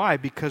 32, why?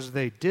 Because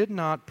they did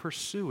not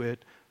pursue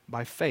it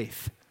by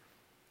faith,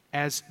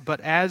 but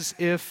as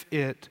if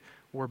it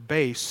were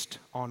based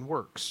on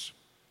works.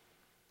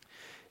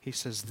 He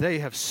says they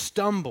have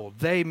stumbled.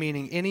 They,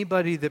 meaning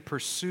anybody that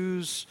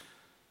pursues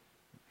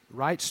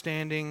right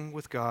standing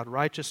with God,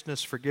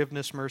 righteousness,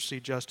 forgiveness, mercy,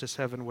 justice,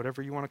 heaven,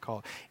 whatever you want to call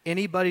it.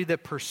 Anybody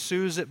that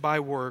pursues it by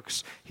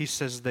works, he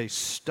says they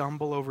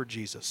stumble over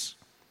Jesus.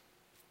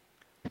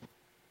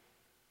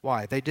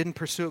 Why? They didn't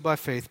pursue it by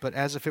faith, but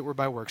as if it were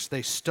by works.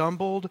 They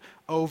stumbled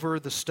over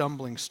the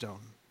stumbling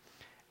stone.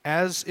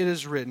 as it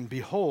is written,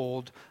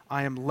 behold,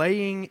 I am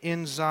laying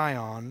in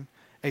Zion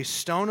a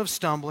stone of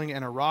stumbling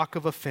and a rock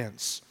of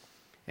offense,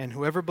 and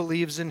whoever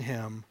believes in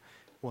him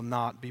will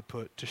not be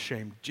put to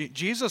shame.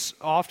 Jesus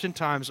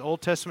oftentimes,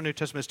 Old Testament, New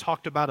Testament, has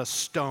talked about a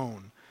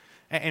stone.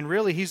 And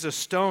really, he's a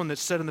stone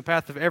that's set in the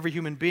path of every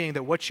human being,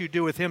 that what you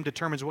do with him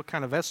determines what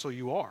kind of vessel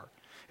you are.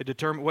 It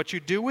determines what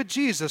you do with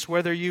Jesus,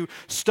 whether you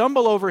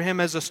stumble over him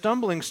as a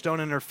stumbling stone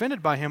and are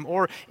offended by him,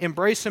 or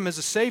embrace him as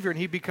a Savior and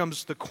he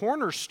becomes the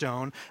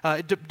cornerstone.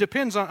 It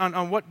depends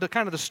on what the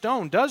kind of the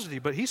stone does with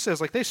you. But he says,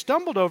 like, they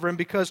stumbled over him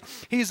because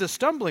he's a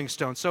stumbling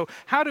stone. So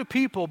how do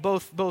people,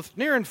 both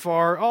near and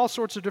far, all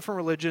sorts of different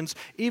religions,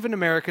 even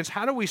Americans,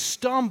 how do we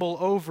stumble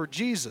over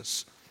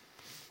Jesus?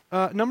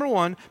 Number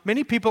one,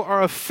 many people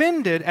are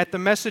offended at the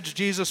message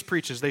Jesus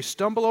preaches. They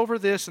stumble over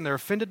this and they're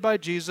offended by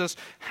Jesus.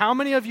 How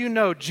many of you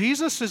know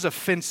Jesus is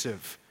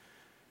offensive?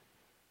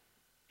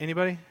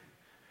 Anybody?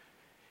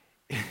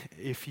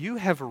 If you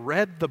have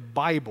read the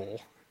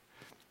Bible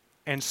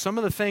and some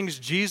of the things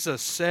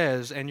Jesus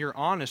says and you're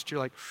honest, you're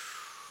like,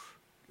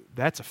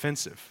 that's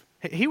offensive.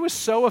 He was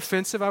so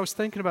offensive. I was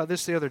thinking about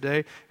this the other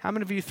day. How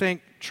many of you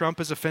think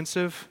Trump is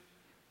offensive?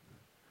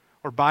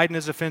 Or Biden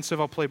is offensive?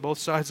 I'll play both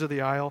sides of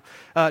the aisle.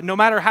 No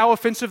matter how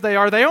offensive they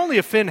are, they only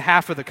offend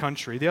half of the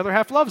country. The other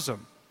half loves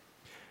them.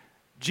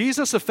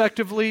 Jesus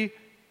effectively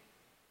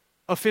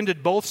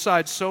offended both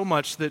sides so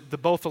much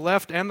that both the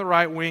left and the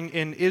right wing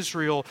in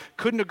Israel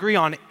couldn't agree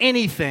on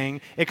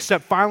anything,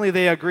 except finally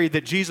they agreed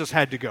that Jesus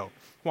had to go.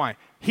 Why?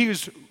 He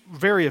was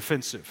very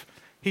offensive.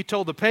 He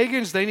told the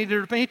pagans they needed to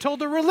repent. He told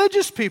the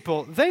religious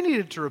people they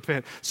needed to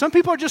repent. Some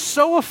people are just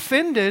so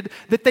offended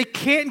that they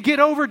can't get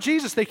over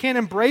Jesus. They can't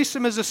embrace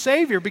him as a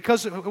Savior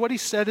because what he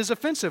said is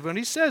offensive. What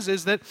he says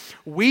is that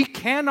we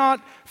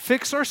cannot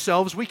fix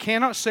ourselves. We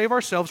cannot save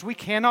ourselves. We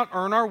cannot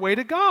earn our way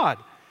to God.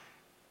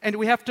 And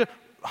we have to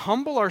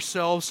humble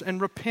ourselves and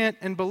repent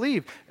and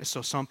believe.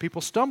 So some people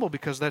stumble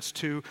because that's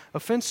too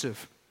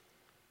offensive.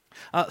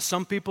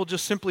 Some people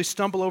just simply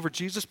stumble over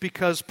Jesus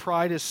because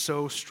pride is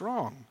so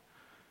strong.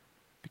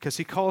 Because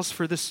he calls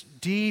for this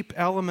deep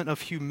element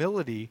of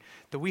humility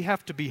that we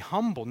have to be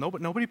humble.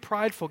 Nobody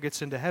prideful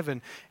gets into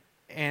heaven.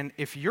 And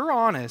if you're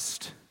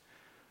honest,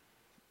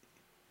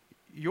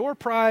 your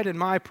pride and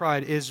my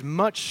pride is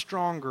much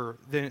stronger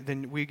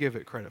than we give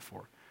it credit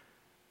for.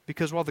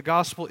 Because while the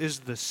gospel is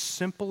the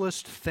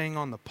simplest thing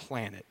on the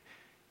planet,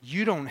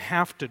 you don't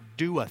have to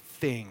do a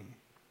thing.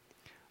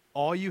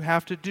 All you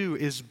have to do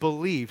is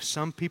believe.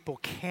 Some people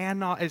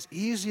cannot, as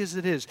easy as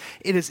it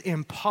is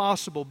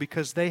impossible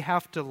because they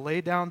have to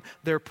lay down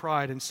their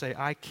pride and say,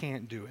 I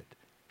can't do it.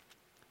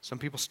 Some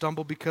people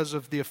stumble because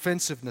of the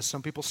offensiveness.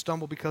 Some people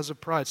stumble because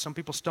of pride. Some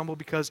people stumble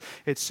because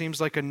it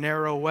seems like a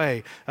narrow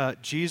way.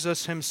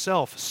 Jesus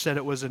himself said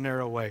it was a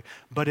narrow way.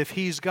 But if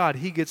he's God,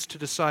 he gets to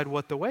decide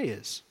what the way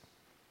is.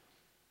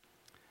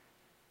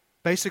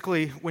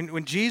 Basically,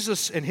 when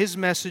Jesus and his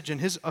message and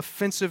his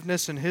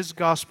offensiveness and his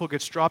gospel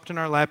gets dropped in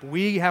our lap,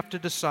 we have to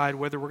decide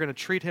whether we're going to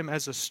treat him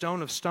as a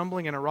stone of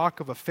stumbling and a rock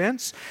of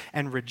offense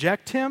and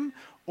reject him,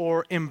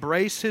 or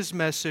embrace his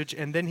message,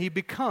 and then he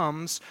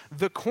becomes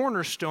the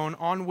cornerstone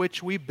on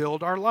which we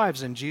build our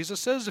lives. And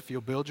Jesus says, if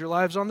you'll build your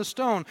lives on the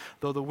stone,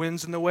 though the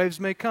winds and the waves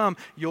may come,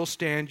 you'll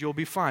stand, you'll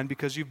be fine,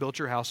 because you've built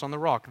your house on the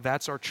rock.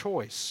 That's our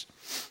choice.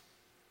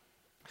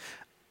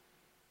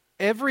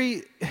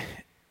 Every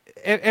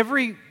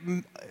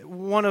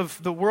one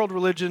of the world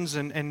religions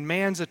and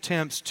man's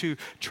attempts to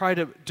try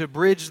to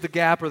bridge the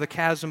gap or the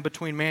chasm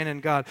between man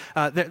and God,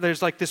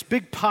 there's like this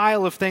big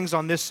pile of things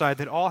on this side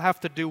that all have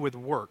to do with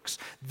works,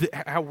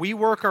 how we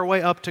work our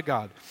way up to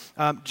God.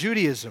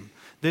 Judaism.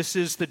 This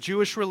is the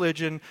Jewish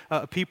religion,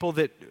 people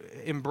that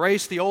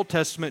embrace the Old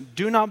Testament,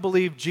 do not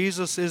believe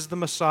Jesus is the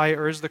Messiah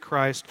or is the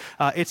Christ.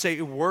 It's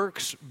a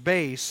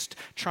works-based,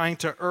 trying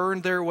to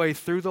earn their way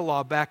through the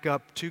law back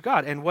up to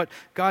God. And what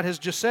God has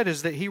just said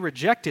is that he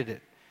rejected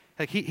it.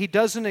 Like he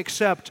doesn't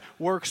accept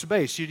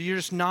works-based. You're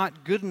just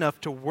not good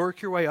enough to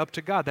work your way up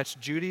to God. That's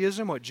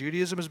Judaism. What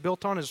Judaism is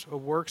built on is a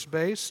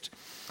works-based.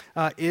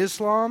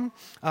 Islam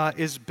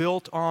is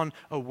built on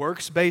a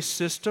works-based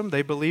system.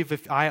 They believe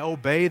if I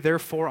obey,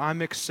 therefore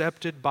I'm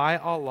accepted by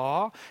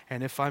Allah.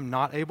 And if I'm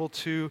not able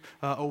to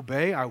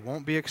obey, I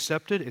won't be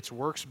accepted. It's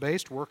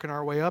works-based, working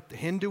our way up.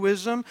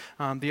 Hinduism,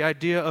 the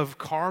idea of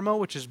karma,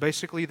 which is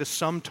basically the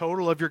sum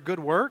total of your good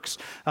works,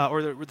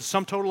 or the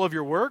sum total of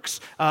your works.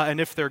 And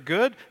if they're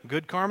good,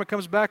 good karma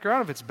comes back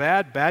around. If it's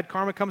bad, bad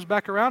karma comes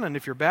back around. And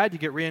if you're bad, you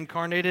get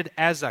reincarnated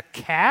as a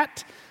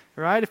cat.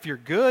 Right? If you're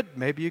good,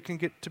 maybe you can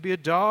get to be a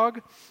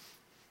dog.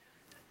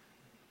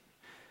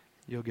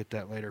 You'll get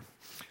that later.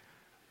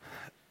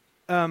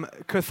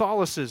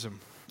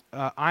 Catholicism.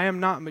 I am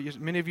not,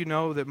 many of you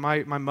know that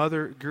my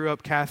mother grew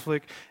up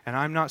Catholic, and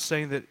I'm not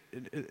saying that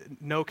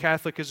no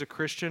Catholic is a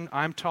Christian.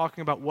 I'm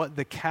talking about what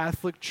the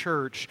Catholic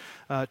Church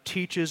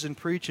teaches and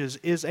preaches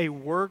is a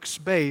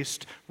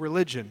works-based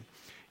religion.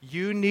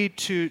 You need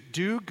to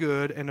do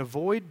good and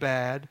avoid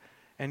bad,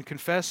 and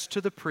confess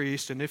to the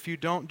priest, and if you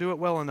don't do it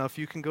well enough,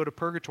 you can go to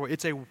purgatory.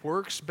 It's a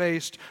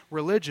works-based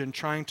religion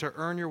trying to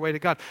earn your way to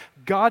God.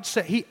 God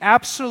said He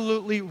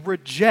absolutely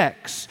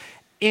rejects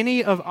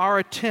any of our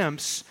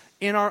attempts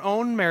in our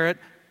own merit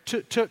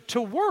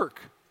to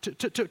work,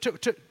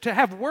 to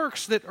have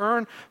works that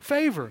earn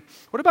favor.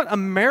 What about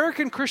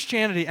American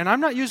Christianity? And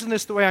I'm not using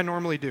this the way I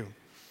normally do.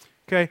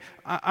 Okay,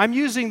 I'm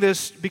using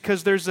this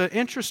because there's an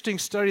interesting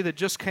study that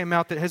just came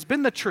out that has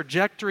been the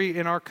trajectory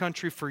in our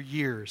country for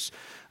years.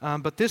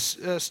 But this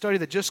study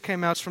that just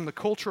came out is from the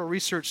Cultural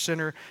Research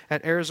Center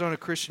at Arizona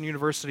Christian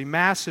University,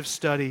 massive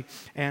study.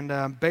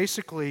 And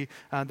basically,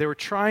 they were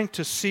trying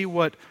to see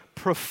what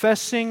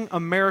professing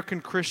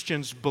American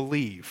Christians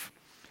believe.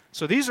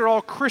 So these are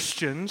all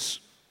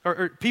Christians,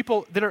 or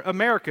people that are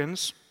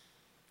Americans,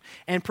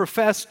 and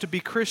profess to be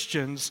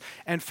Christians.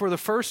 And for the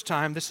first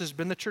time, this has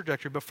been the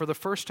trajectory, but for the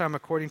first time,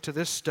 according to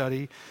this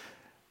study,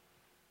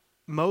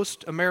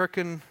 most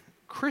American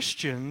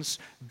Christians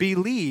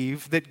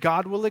believe that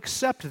God will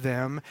accept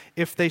them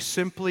if they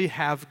simply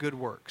have good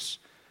works,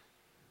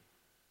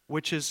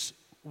 which is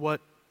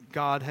what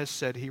God has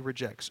said He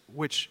rejects,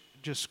 which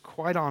just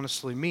quite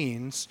honestly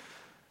means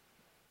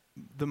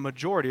the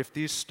majority, if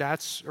these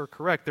stats are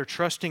correct, they're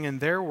trusting in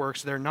their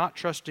works, they're not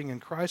trusting in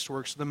Christ's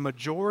works. The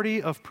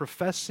majority of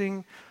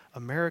professing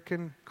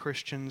American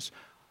Christians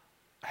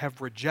have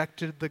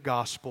rejected the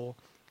gospel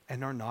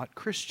and are not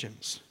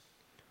Christians.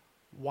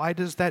 Why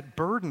does that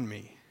burden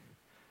me?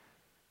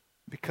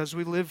 Because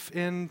we live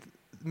in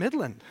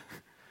Midland.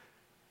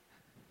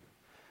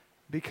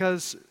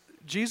 Because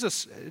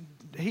Jesus,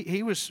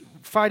 he was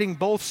fighting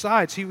both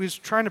sides. He was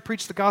trying to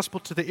preach the gospel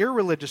to the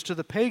irreligious, to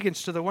the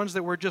pagans, to the ones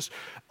that were just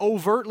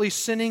overtly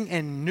sinning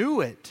and knew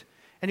it.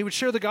 And he would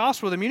share the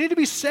gospel with them. You need to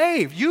be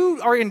saved.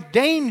 You are in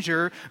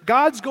danger.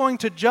 God's going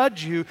to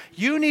judge you.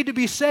 You need to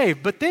be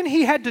saved. But then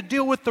he had to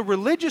deal with the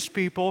religious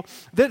people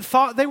that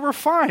thought they were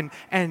fine.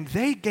 And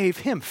they gave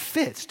him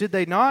fits, did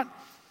they not?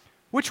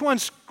 Which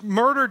ones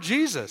murdered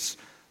Jesus?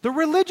 The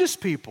religious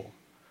people.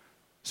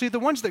 See, the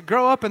ones that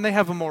grow up and they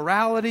have a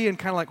morality and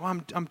kind of like,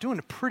 well, I'm doing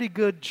a pretty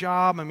good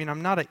job. I mean,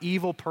 I'm not an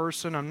evil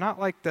person. I'm not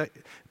like the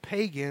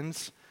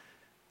pagans.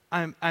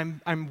 I've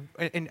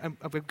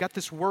got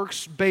this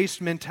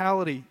works-based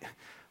mentality.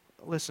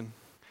 Listen,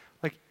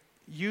 like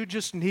you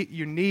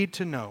need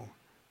to know.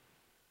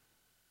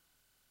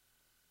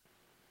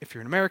 If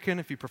you're an American,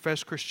 if you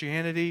profess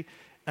Christianity,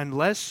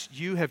 unless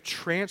you have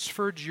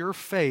transferred your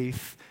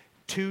faith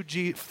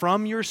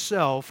from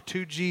yourself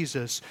to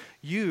Jesus,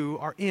 you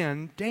are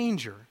in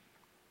danger.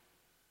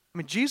 I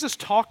mean, Jesus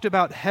talked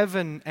about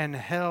heaven and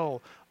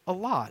hell a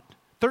lot.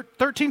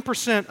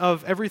 13%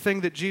 of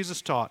everything that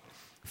Jesus taught,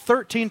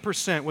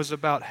 13% was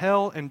about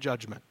hell and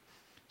judgment.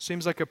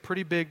 Seems like a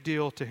pretty big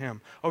deal to him.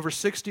 Over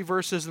 60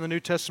 verses in the New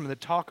Testament that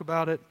talk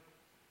about it.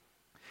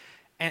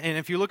 And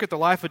if you look at the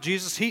life of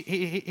Jesus, he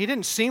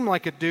didn't seem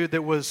like a dude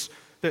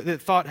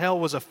that thought hell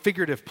was a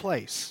figurative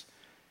place.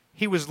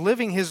 He was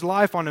living his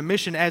life on a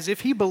mission as if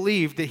he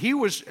believed that he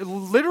was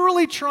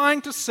literally trying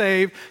to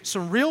save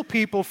some real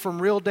people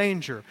from real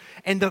danger.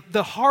 And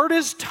the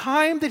hardest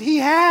time that he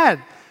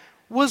had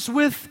was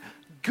with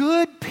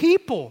good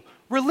people,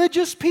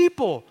 religious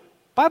people,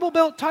 Bible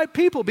Belt type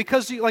people.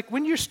 Because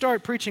when you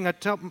start preaching, I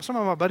tell some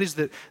of my buddies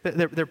that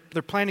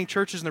they're planning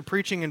churches and they're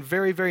preaching in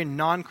very, very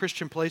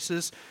non-Christian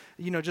places,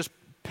 just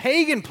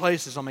pagan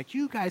places. I'm like,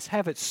 you guys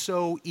have it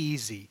so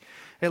easy.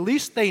 At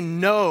least they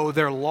know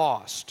they're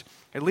lost.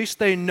 At least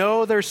they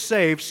know they're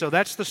saved, so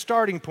that's the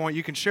starting point.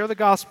 You can share the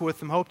gospel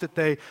with them, hope that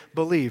they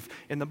believe.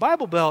 In the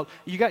Bible Belt,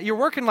 you're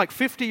working like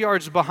 50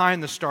 yards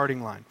behind the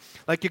starting line.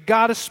 Like you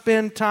got to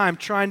spend time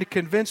trying to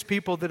convince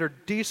people that are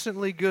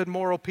decently good,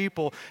 moral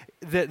people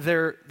that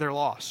they're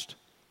lost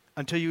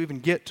until you even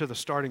get to the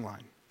starting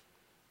line.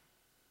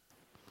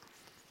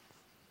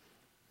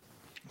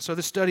 So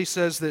this study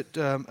says that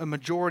a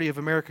majority of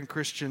American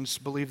Christians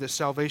believe that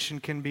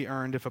salvation can be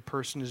earned if a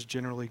person is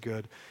generally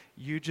good.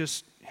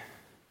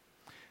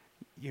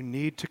 You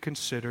need to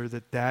consider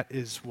that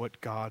is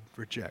what God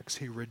rejects.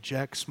 He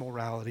rejects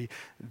morality.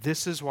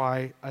 This is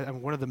why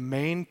I'm one of the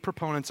main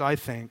proponents, I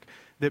think,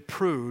 that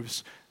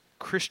proves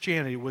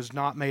Christianity was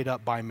not made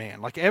up by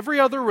man. Like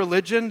every other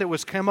religion that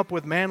was come up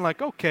with man,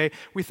 like, okay,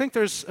 we think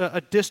there's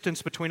a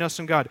distance between us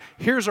and God.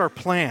 Here's our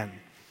plan.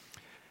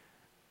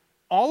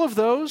 All of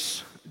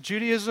those,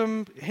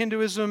 Judaism,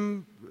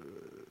 Hinduism,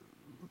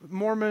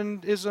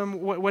 Mormonism,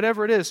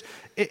 whatever it is,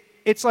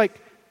 it's like,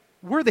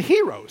 we're the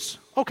heroes.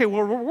 Okay,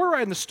 well, we're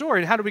writing the story,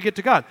 and how do we get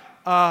to God?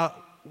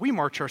 We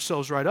march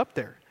ourselves right up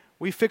there.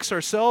 We fix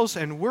ourselves,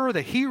 and we're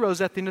the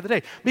heroes at the end of the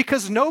day.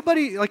 Because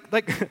nobody,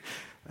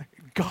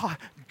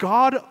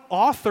 God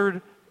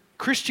authored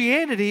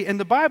Christianity in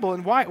the Bible,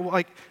 and why?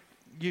 Like,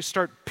 you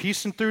start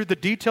piecing through the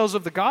details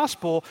of the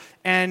gospel,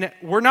 and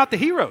we're not the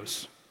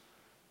heroes.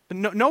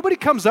 Nobody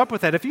comes up with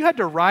that. If you had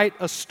to write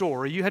a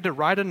story, you had to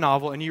write a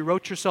novel, and you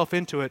wrote yourself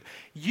into it,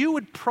 you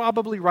would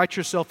probably write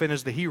yourself in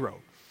as the hero.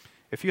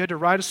 If you had to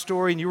write a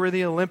story and you were in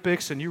the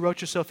Olympics and you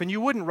wrote yourself in, you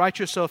wouldn't write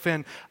yourself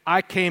in,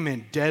 I came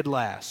in dead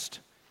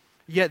last.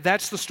 Yet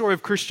that's the story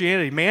of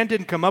Christianity. Man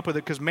didn't come up with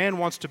it because man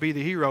wants to be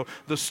the hero.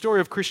 The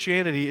story of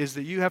Christianity is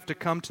that you have to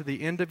come to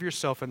the end of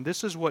yourself, and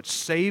this is what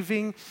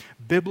saving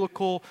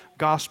biblical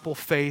gospel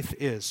faith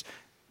is.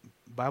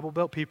 Bible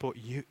Belt people,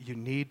 you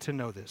need to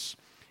know this.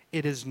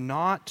 It is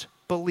not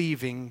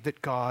believing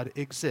that God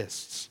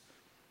exists.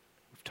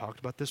 We've talked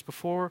about this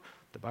before.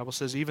 The Bible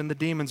says even the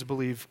demons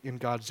believe in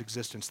God's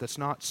existence. That's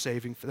not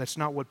saving. That's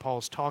not what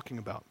Paul's talking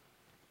about.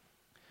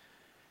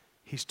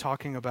 He's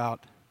talking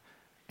about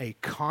a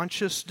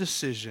conscious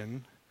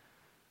decision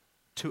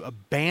to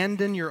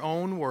abandon your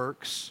own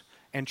works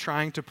and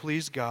trying to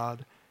please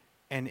God,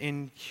 and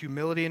in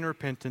humility and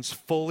repentance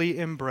fully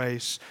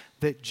embrace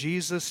that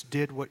Jesus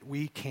did what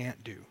we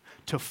can't do.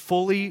 To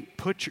fully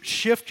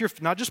shift your,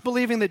 not just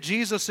believing that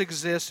Jesus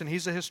exists and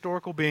he's a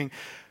historical being,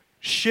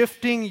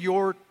 shifting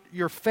your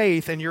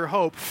faith and your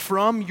hope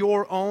from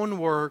your own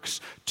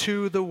works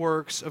to the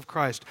works of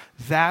Christ.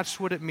 That's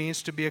what it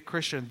means to be a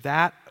Christian.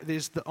 That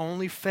is the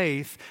only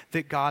faith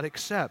that God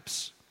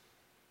accepts.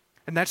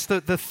 And that's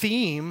the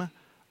theme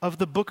of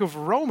the book of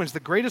Romans, the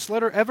greatest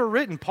letter ever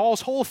written.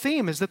 Paul's whole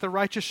theme is that the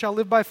righteous shall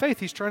live by faith.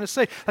 He's trying to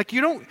say, like,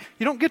 you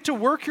don't get to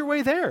work your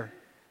way there.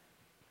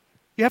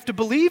 You have to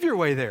believe your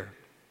way there.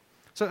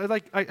 So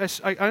like I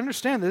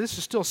understand that this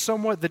is still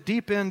somewhat the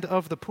deep end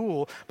of the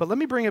pool, but let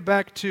me bring it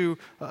back to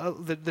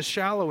the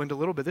shallow end a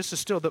little bit. This is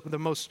still the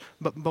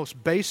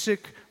most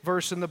basic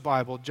verse in the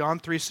Bible, John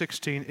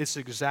 3:16. It's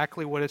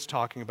exactly what it's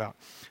talking about.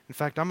 In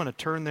fact, I'm going to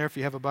turn there. If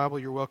you have a Bible,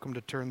 you're welcome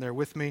to turn there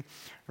with me.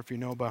 Or if you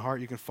know by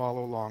heart, you can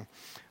follow along.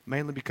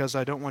 Mainly because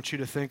I don't want you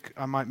to think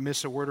I might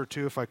miss a word or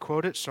two if I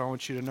quote it, so I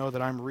want you to know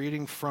that I'm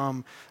reading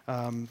from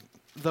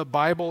the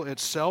Bible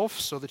itself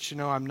so that you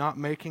know I'm not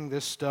making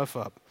this stuff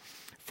up.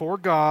 For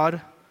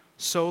God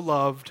so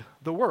loved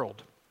the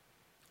world.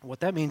 What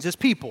that means is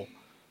people.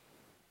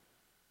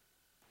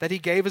 That he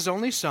gave his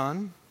only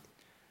son,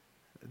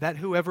 that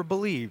whoever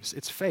believes,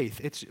 it's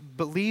faith. It's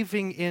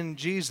believing in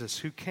Jesus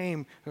who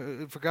came,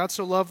 for God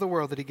so loved the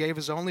world that he gave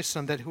his only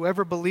son, that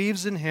whoever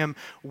believes in him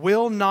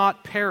will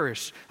not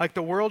perish. Like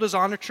the world is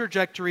on a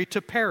trajectory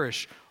to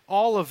perish,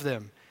 all of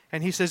them.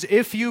 And he says,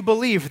 if you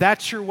believe,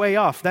 that's your way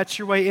off. That's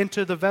your way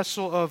into the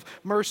vessel of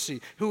mercy.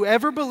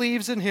 Whoever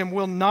believes in him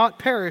will not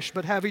perish,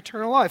 but have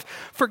eternal life.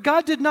 For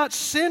God did not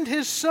send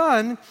his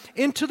Son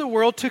into the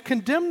world to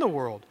condemn the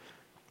world,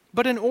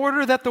 but in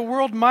order that the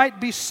world might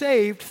be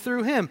saved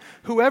through him.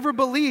 Whoever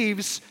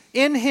believes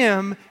in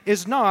him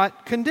is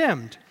not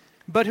condemned.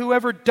 But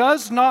whoever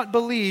does not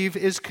believe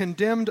is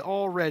condemned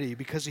already,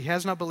 because he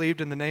has not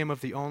believed in the name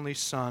of the only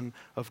Son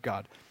of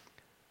God.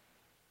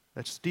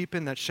 That's deep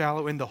in, that's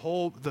shallow in.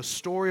 The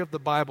story of the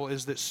Bible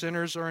is that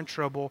sinners are in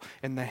trouble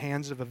in the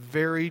hands of a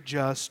very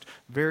just,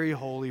 very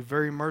holy,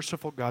 very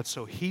merciful God.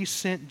 So he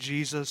sent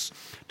Jesus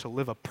to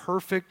live a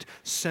perfect,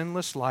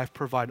 sinless life,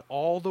 provide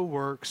all the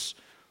works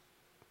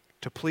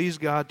to please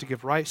God, to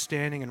give right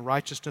standing and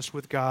righteousness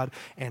with God.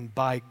 And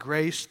by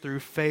grace, through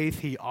faith,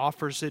 he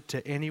offers it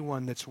to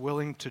anyone that's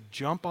willing to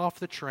jump off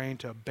the train,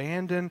 to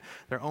abandon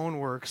their own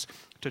works,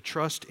 to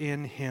trust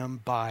in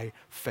him by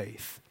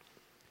faith.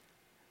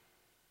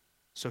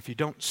 So if you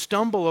don't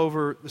stumble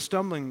over the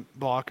stumbling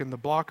block and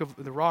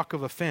the rock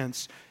of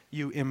offense,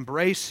 you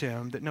embrace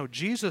him. That no,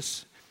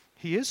 Jesus,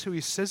 he is who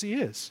he says he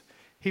is.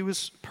 He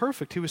was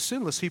perfect. He was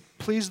sinless. He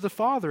pleased the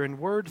Father in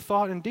word,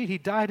 thought, and deed. He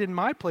died in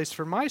my place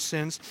for my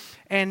sins.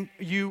 And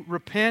you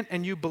repent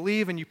and you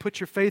believe and you put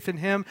your faith in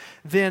him,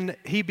 then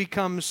he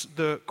becomes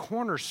the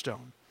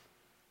cornerstone.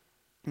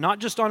 Not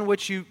just on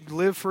which you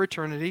live for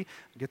eternity.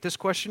 I get this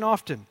question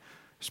often,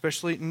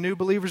 especially new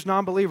believers,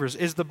 non-believers.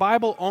 Is the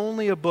Bible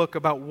only a book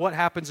about what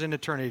happens in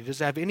eternity?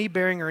 Does it have any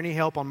bearing or any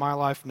help on my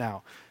life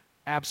now?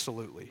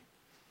 Absolutely.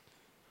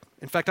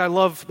 In fact, I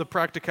love the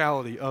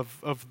practicality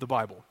of the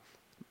Bible.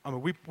 I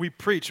mean, we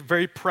preach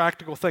very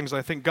practical things.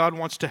 I think God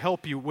wants to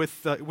help you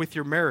with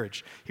your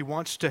marriage. He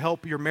wants to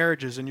help your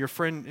marriages and your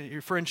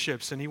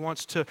friendships, and he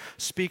wants to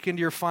speak into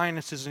your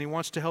finances, and he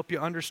wants to help you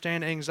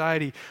understand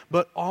anxiety.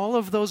 But all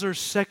of those are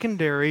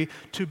secondary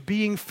to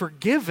being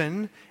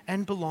forgiven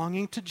and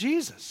belonging to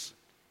Jesus.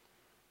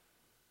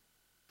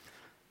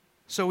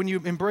 So when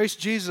you embrace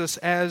Jesus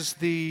as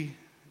the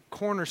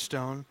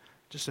cornerstone,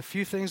 just a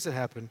few things that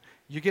happen.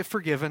 You get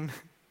forgiven,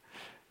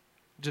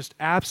 just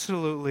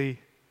absolutely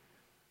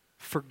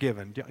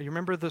forgiven. You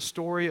remember the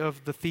story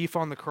of the thief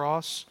on the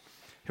cross?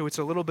 Who it's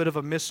a little bit of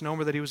a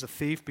misnomer that he was a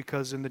thief,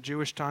 because in the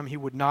Jewish time he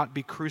would not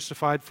be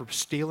crucified for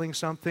stealing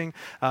something.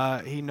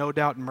 He no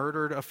doubt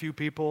murdered a few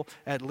people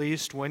at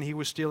least when he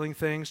was stealing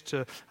things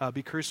to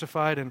be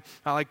crucified. And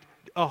like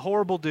a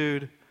horrible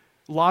dude,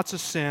 lots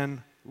of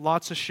sin,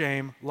 lots of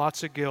shame,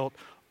 lots of guilt.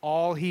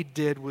 All he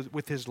did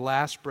with his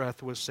last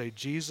breath was say,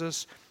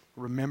 Jesus,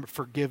 remember,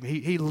 forgive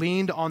me. He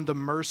leaned on the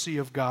mercy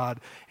of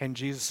God, and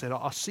Jesus said,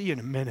 I'll see you in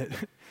a minute.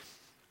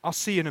 I'll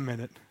see you in a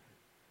minute.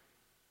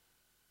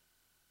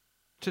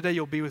 Today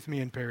you'll be with me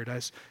in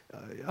paradise.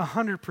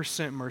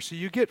 100% mercy.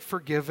 You get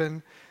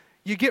forgiven.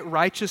 You get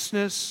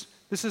righteousness.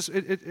 This is.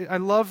 I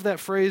love that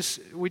phrase.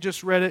 We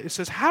just read it. It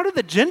says, how did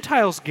the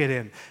Gentiles get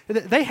in?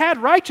 They had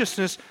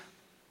righteousness,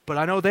 but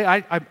I know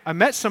I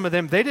met some of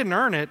them. They didn't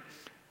earn it.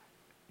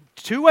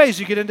 2 ways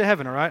you get into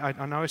heaven, all right?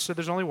 I know I said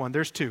there's only one.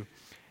 There's 2.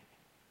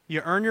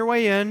 You earn your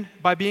way in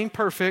by being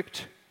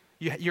perfect.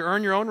 You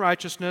earn your own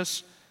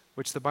righteousness,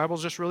 which the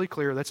Bible's just really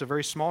clear. That's a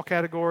very small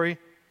category.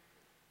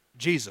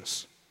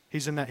 Jesus.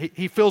 He's in that.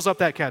 He fills up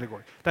that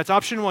category. That's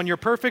option 1. You're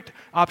perfect.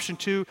 Option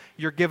 2,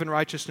 you're given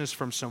righteousness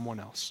from someone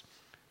else.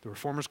 The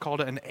Reformers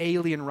called it an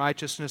alien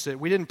righteousness.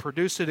 We didn't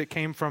produce it. It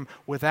came from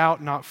without,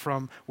 not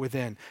from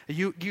within.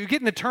 You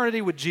get an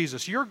eternity with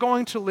Jesus. You're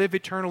going to live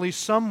eternally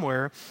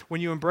somewhere. When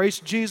you embrace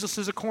Jesus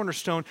as a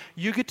cornerstone,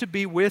 you get to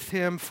be with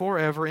Him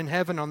forever in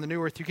heaven on the new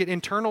earth. You get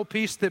internal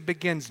peace that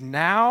begins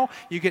now.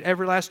 You get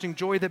everlasting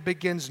joy that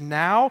begins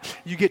now.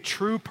 You get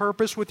true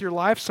purpose with your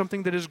life,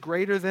 something that is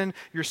greater than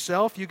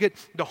yourself. You get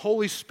the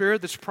Holy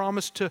Spirit that's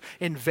promised to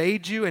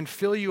invade you and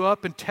fill you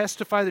up and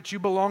testify that you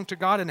belong to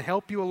God and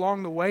help you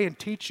along the way and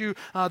teach you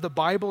the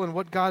Bible and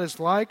what God is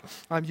like.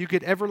 You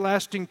get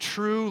everlasting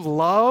true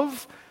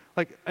love,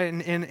 like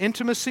in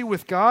intimacy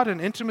with God. And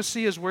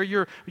intimacy is where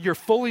you're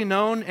fully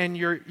known and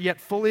you're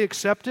yet fully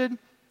accepted.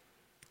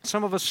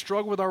 Some of us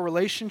struggle with our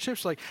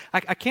relationships. Like,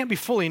 I can't be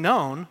fully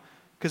known,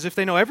 because if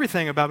they know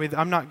everything about me,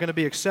 I'm not going to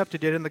be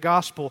accepted yet in the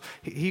gospel.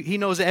 He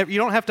knows you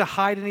don't have to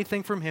hide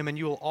anything from Him, and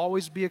you will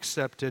always be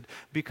accepted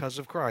because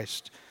of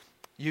Christ.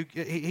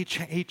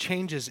 He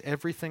changes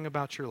everything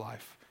about your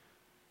life.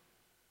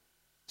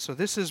 So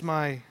this is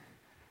my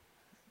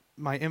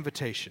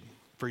invitation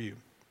for you,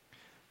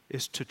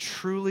 is to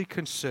truly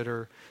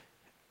consider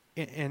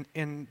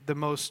in the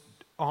most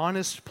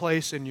honest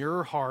place in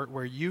your heart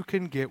where you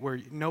can get, where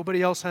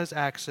nobody else has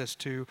access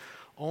to,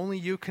 only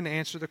you can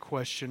answer the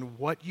question,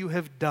 what you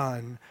have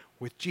done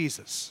with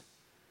Jesus.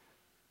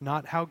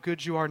 Not how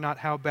good you are, not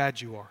how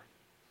bad you are.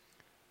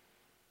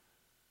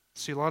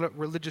 See, a lot of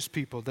religious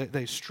people,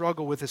 they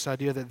struggle with this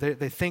idea that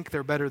they think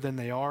they're better than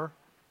they are.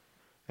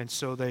 And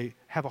so they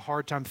have a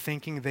hard time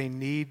thinking they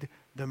need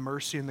the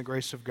mercy and the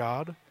grace of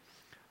God.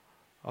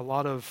 A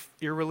lot of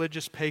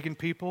irreligious pagan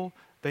people,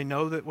 they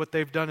know that what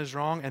they've done is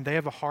wrong, and they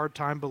have a hard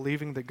time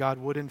believing that God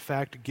would in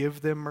fact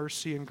give them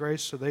mercy and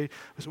grace. So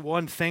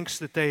one thinks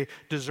that they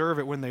deserve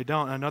it when they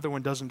don't. Another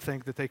one doesn't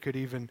think that they could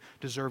even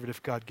deserve it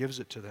if God gives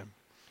it to them.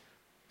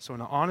 So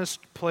in an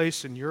honest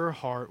place in your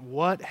heart,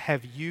 what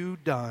have you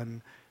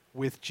done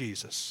with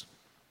Jesus?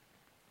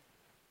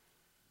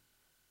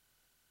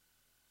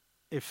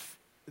 If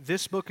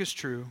this book is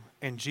true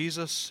and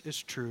Jesus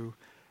is true,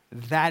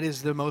 that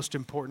is the most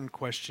important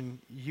question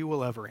you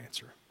will ever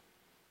answer.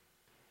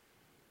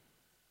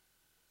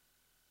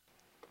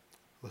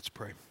 Let's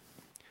pray.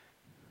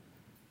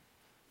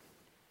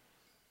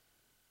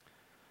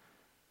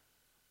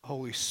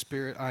 Holy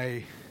Spirit,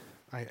 I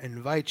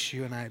invite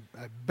you and I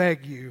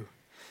beg you.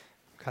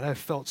 God, I've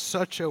felt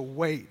such a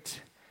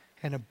weight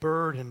and a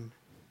burden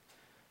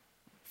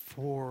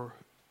for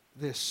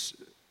this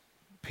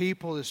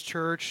people, this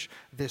church,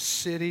 this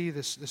city,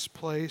 this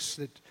place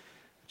that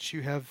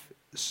you have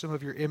some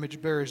of your image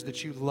bearers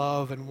that you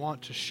love and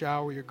want to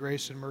shower your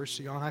grace and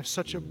mercy on. I have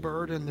such a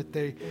burden that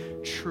they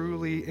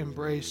truly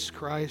embrace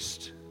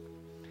Christ.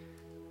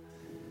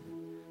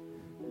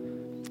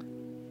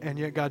 And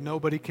yet, God,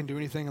 nobody can do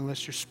anything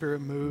unless your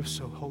Spirit moves.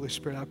 So, Holy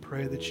Spirit, I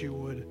pray that you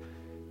would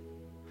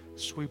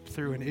sweep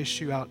through and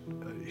issue out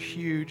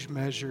huge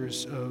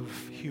measures of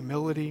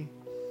humility,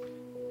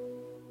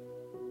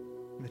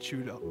 that you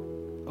would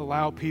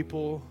allow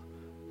people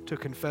to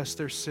confess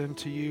their sin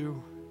to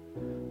you,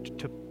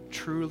 to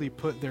truly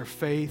put their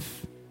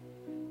faith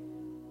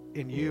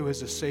in you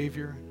as a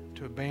Savior,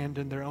 to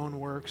abandon their own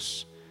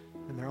works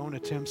and their own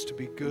attempts to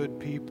be good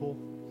people,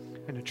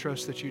 and to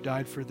trust that you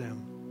died for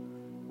them.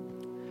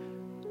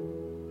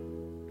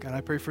 God,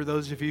 I pray for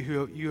those of you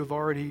who you have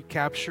already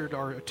captured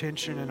our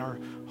attention and our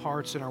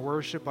hearts and our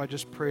worship. I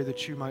just pray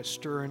that you might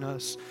stir in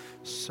us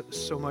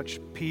so much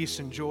peace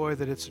and joy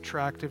that it's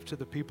attractive to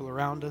the people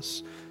around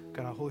us.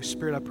 God, Holy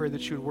Spirit, I pray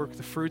that you would work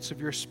the fruits of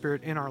your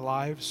Spirit in our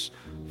lives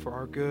for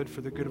our good,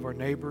 for the good of our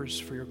neighbors,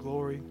 for your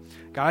glory.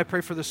 God, I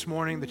pray for this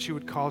morning that you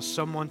would cause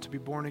someone to be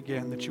born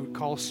again, that you would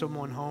call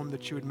someone home,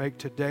 that you would make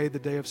today the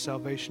day of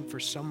salvation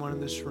for someone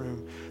in this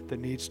room that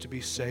needs to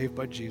be saved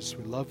by Jesus.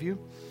 We love you.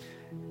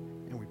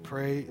 And we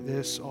pray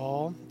this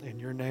all in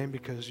your name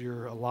because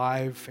you're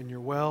alive and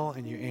you're well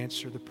and you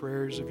answer the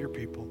prayers of your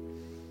people.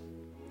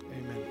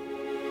 Amen.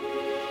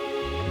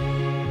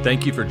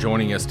 Thank you for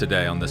joining us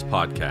today on this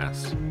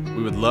podcast.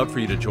 We would love for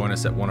you to join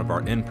us at one of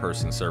our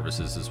in-person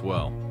services as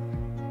well.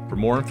 For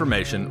more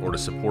information or to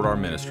support our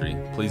ministry,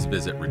 please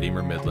visit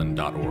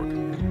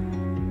redeemermidland.org.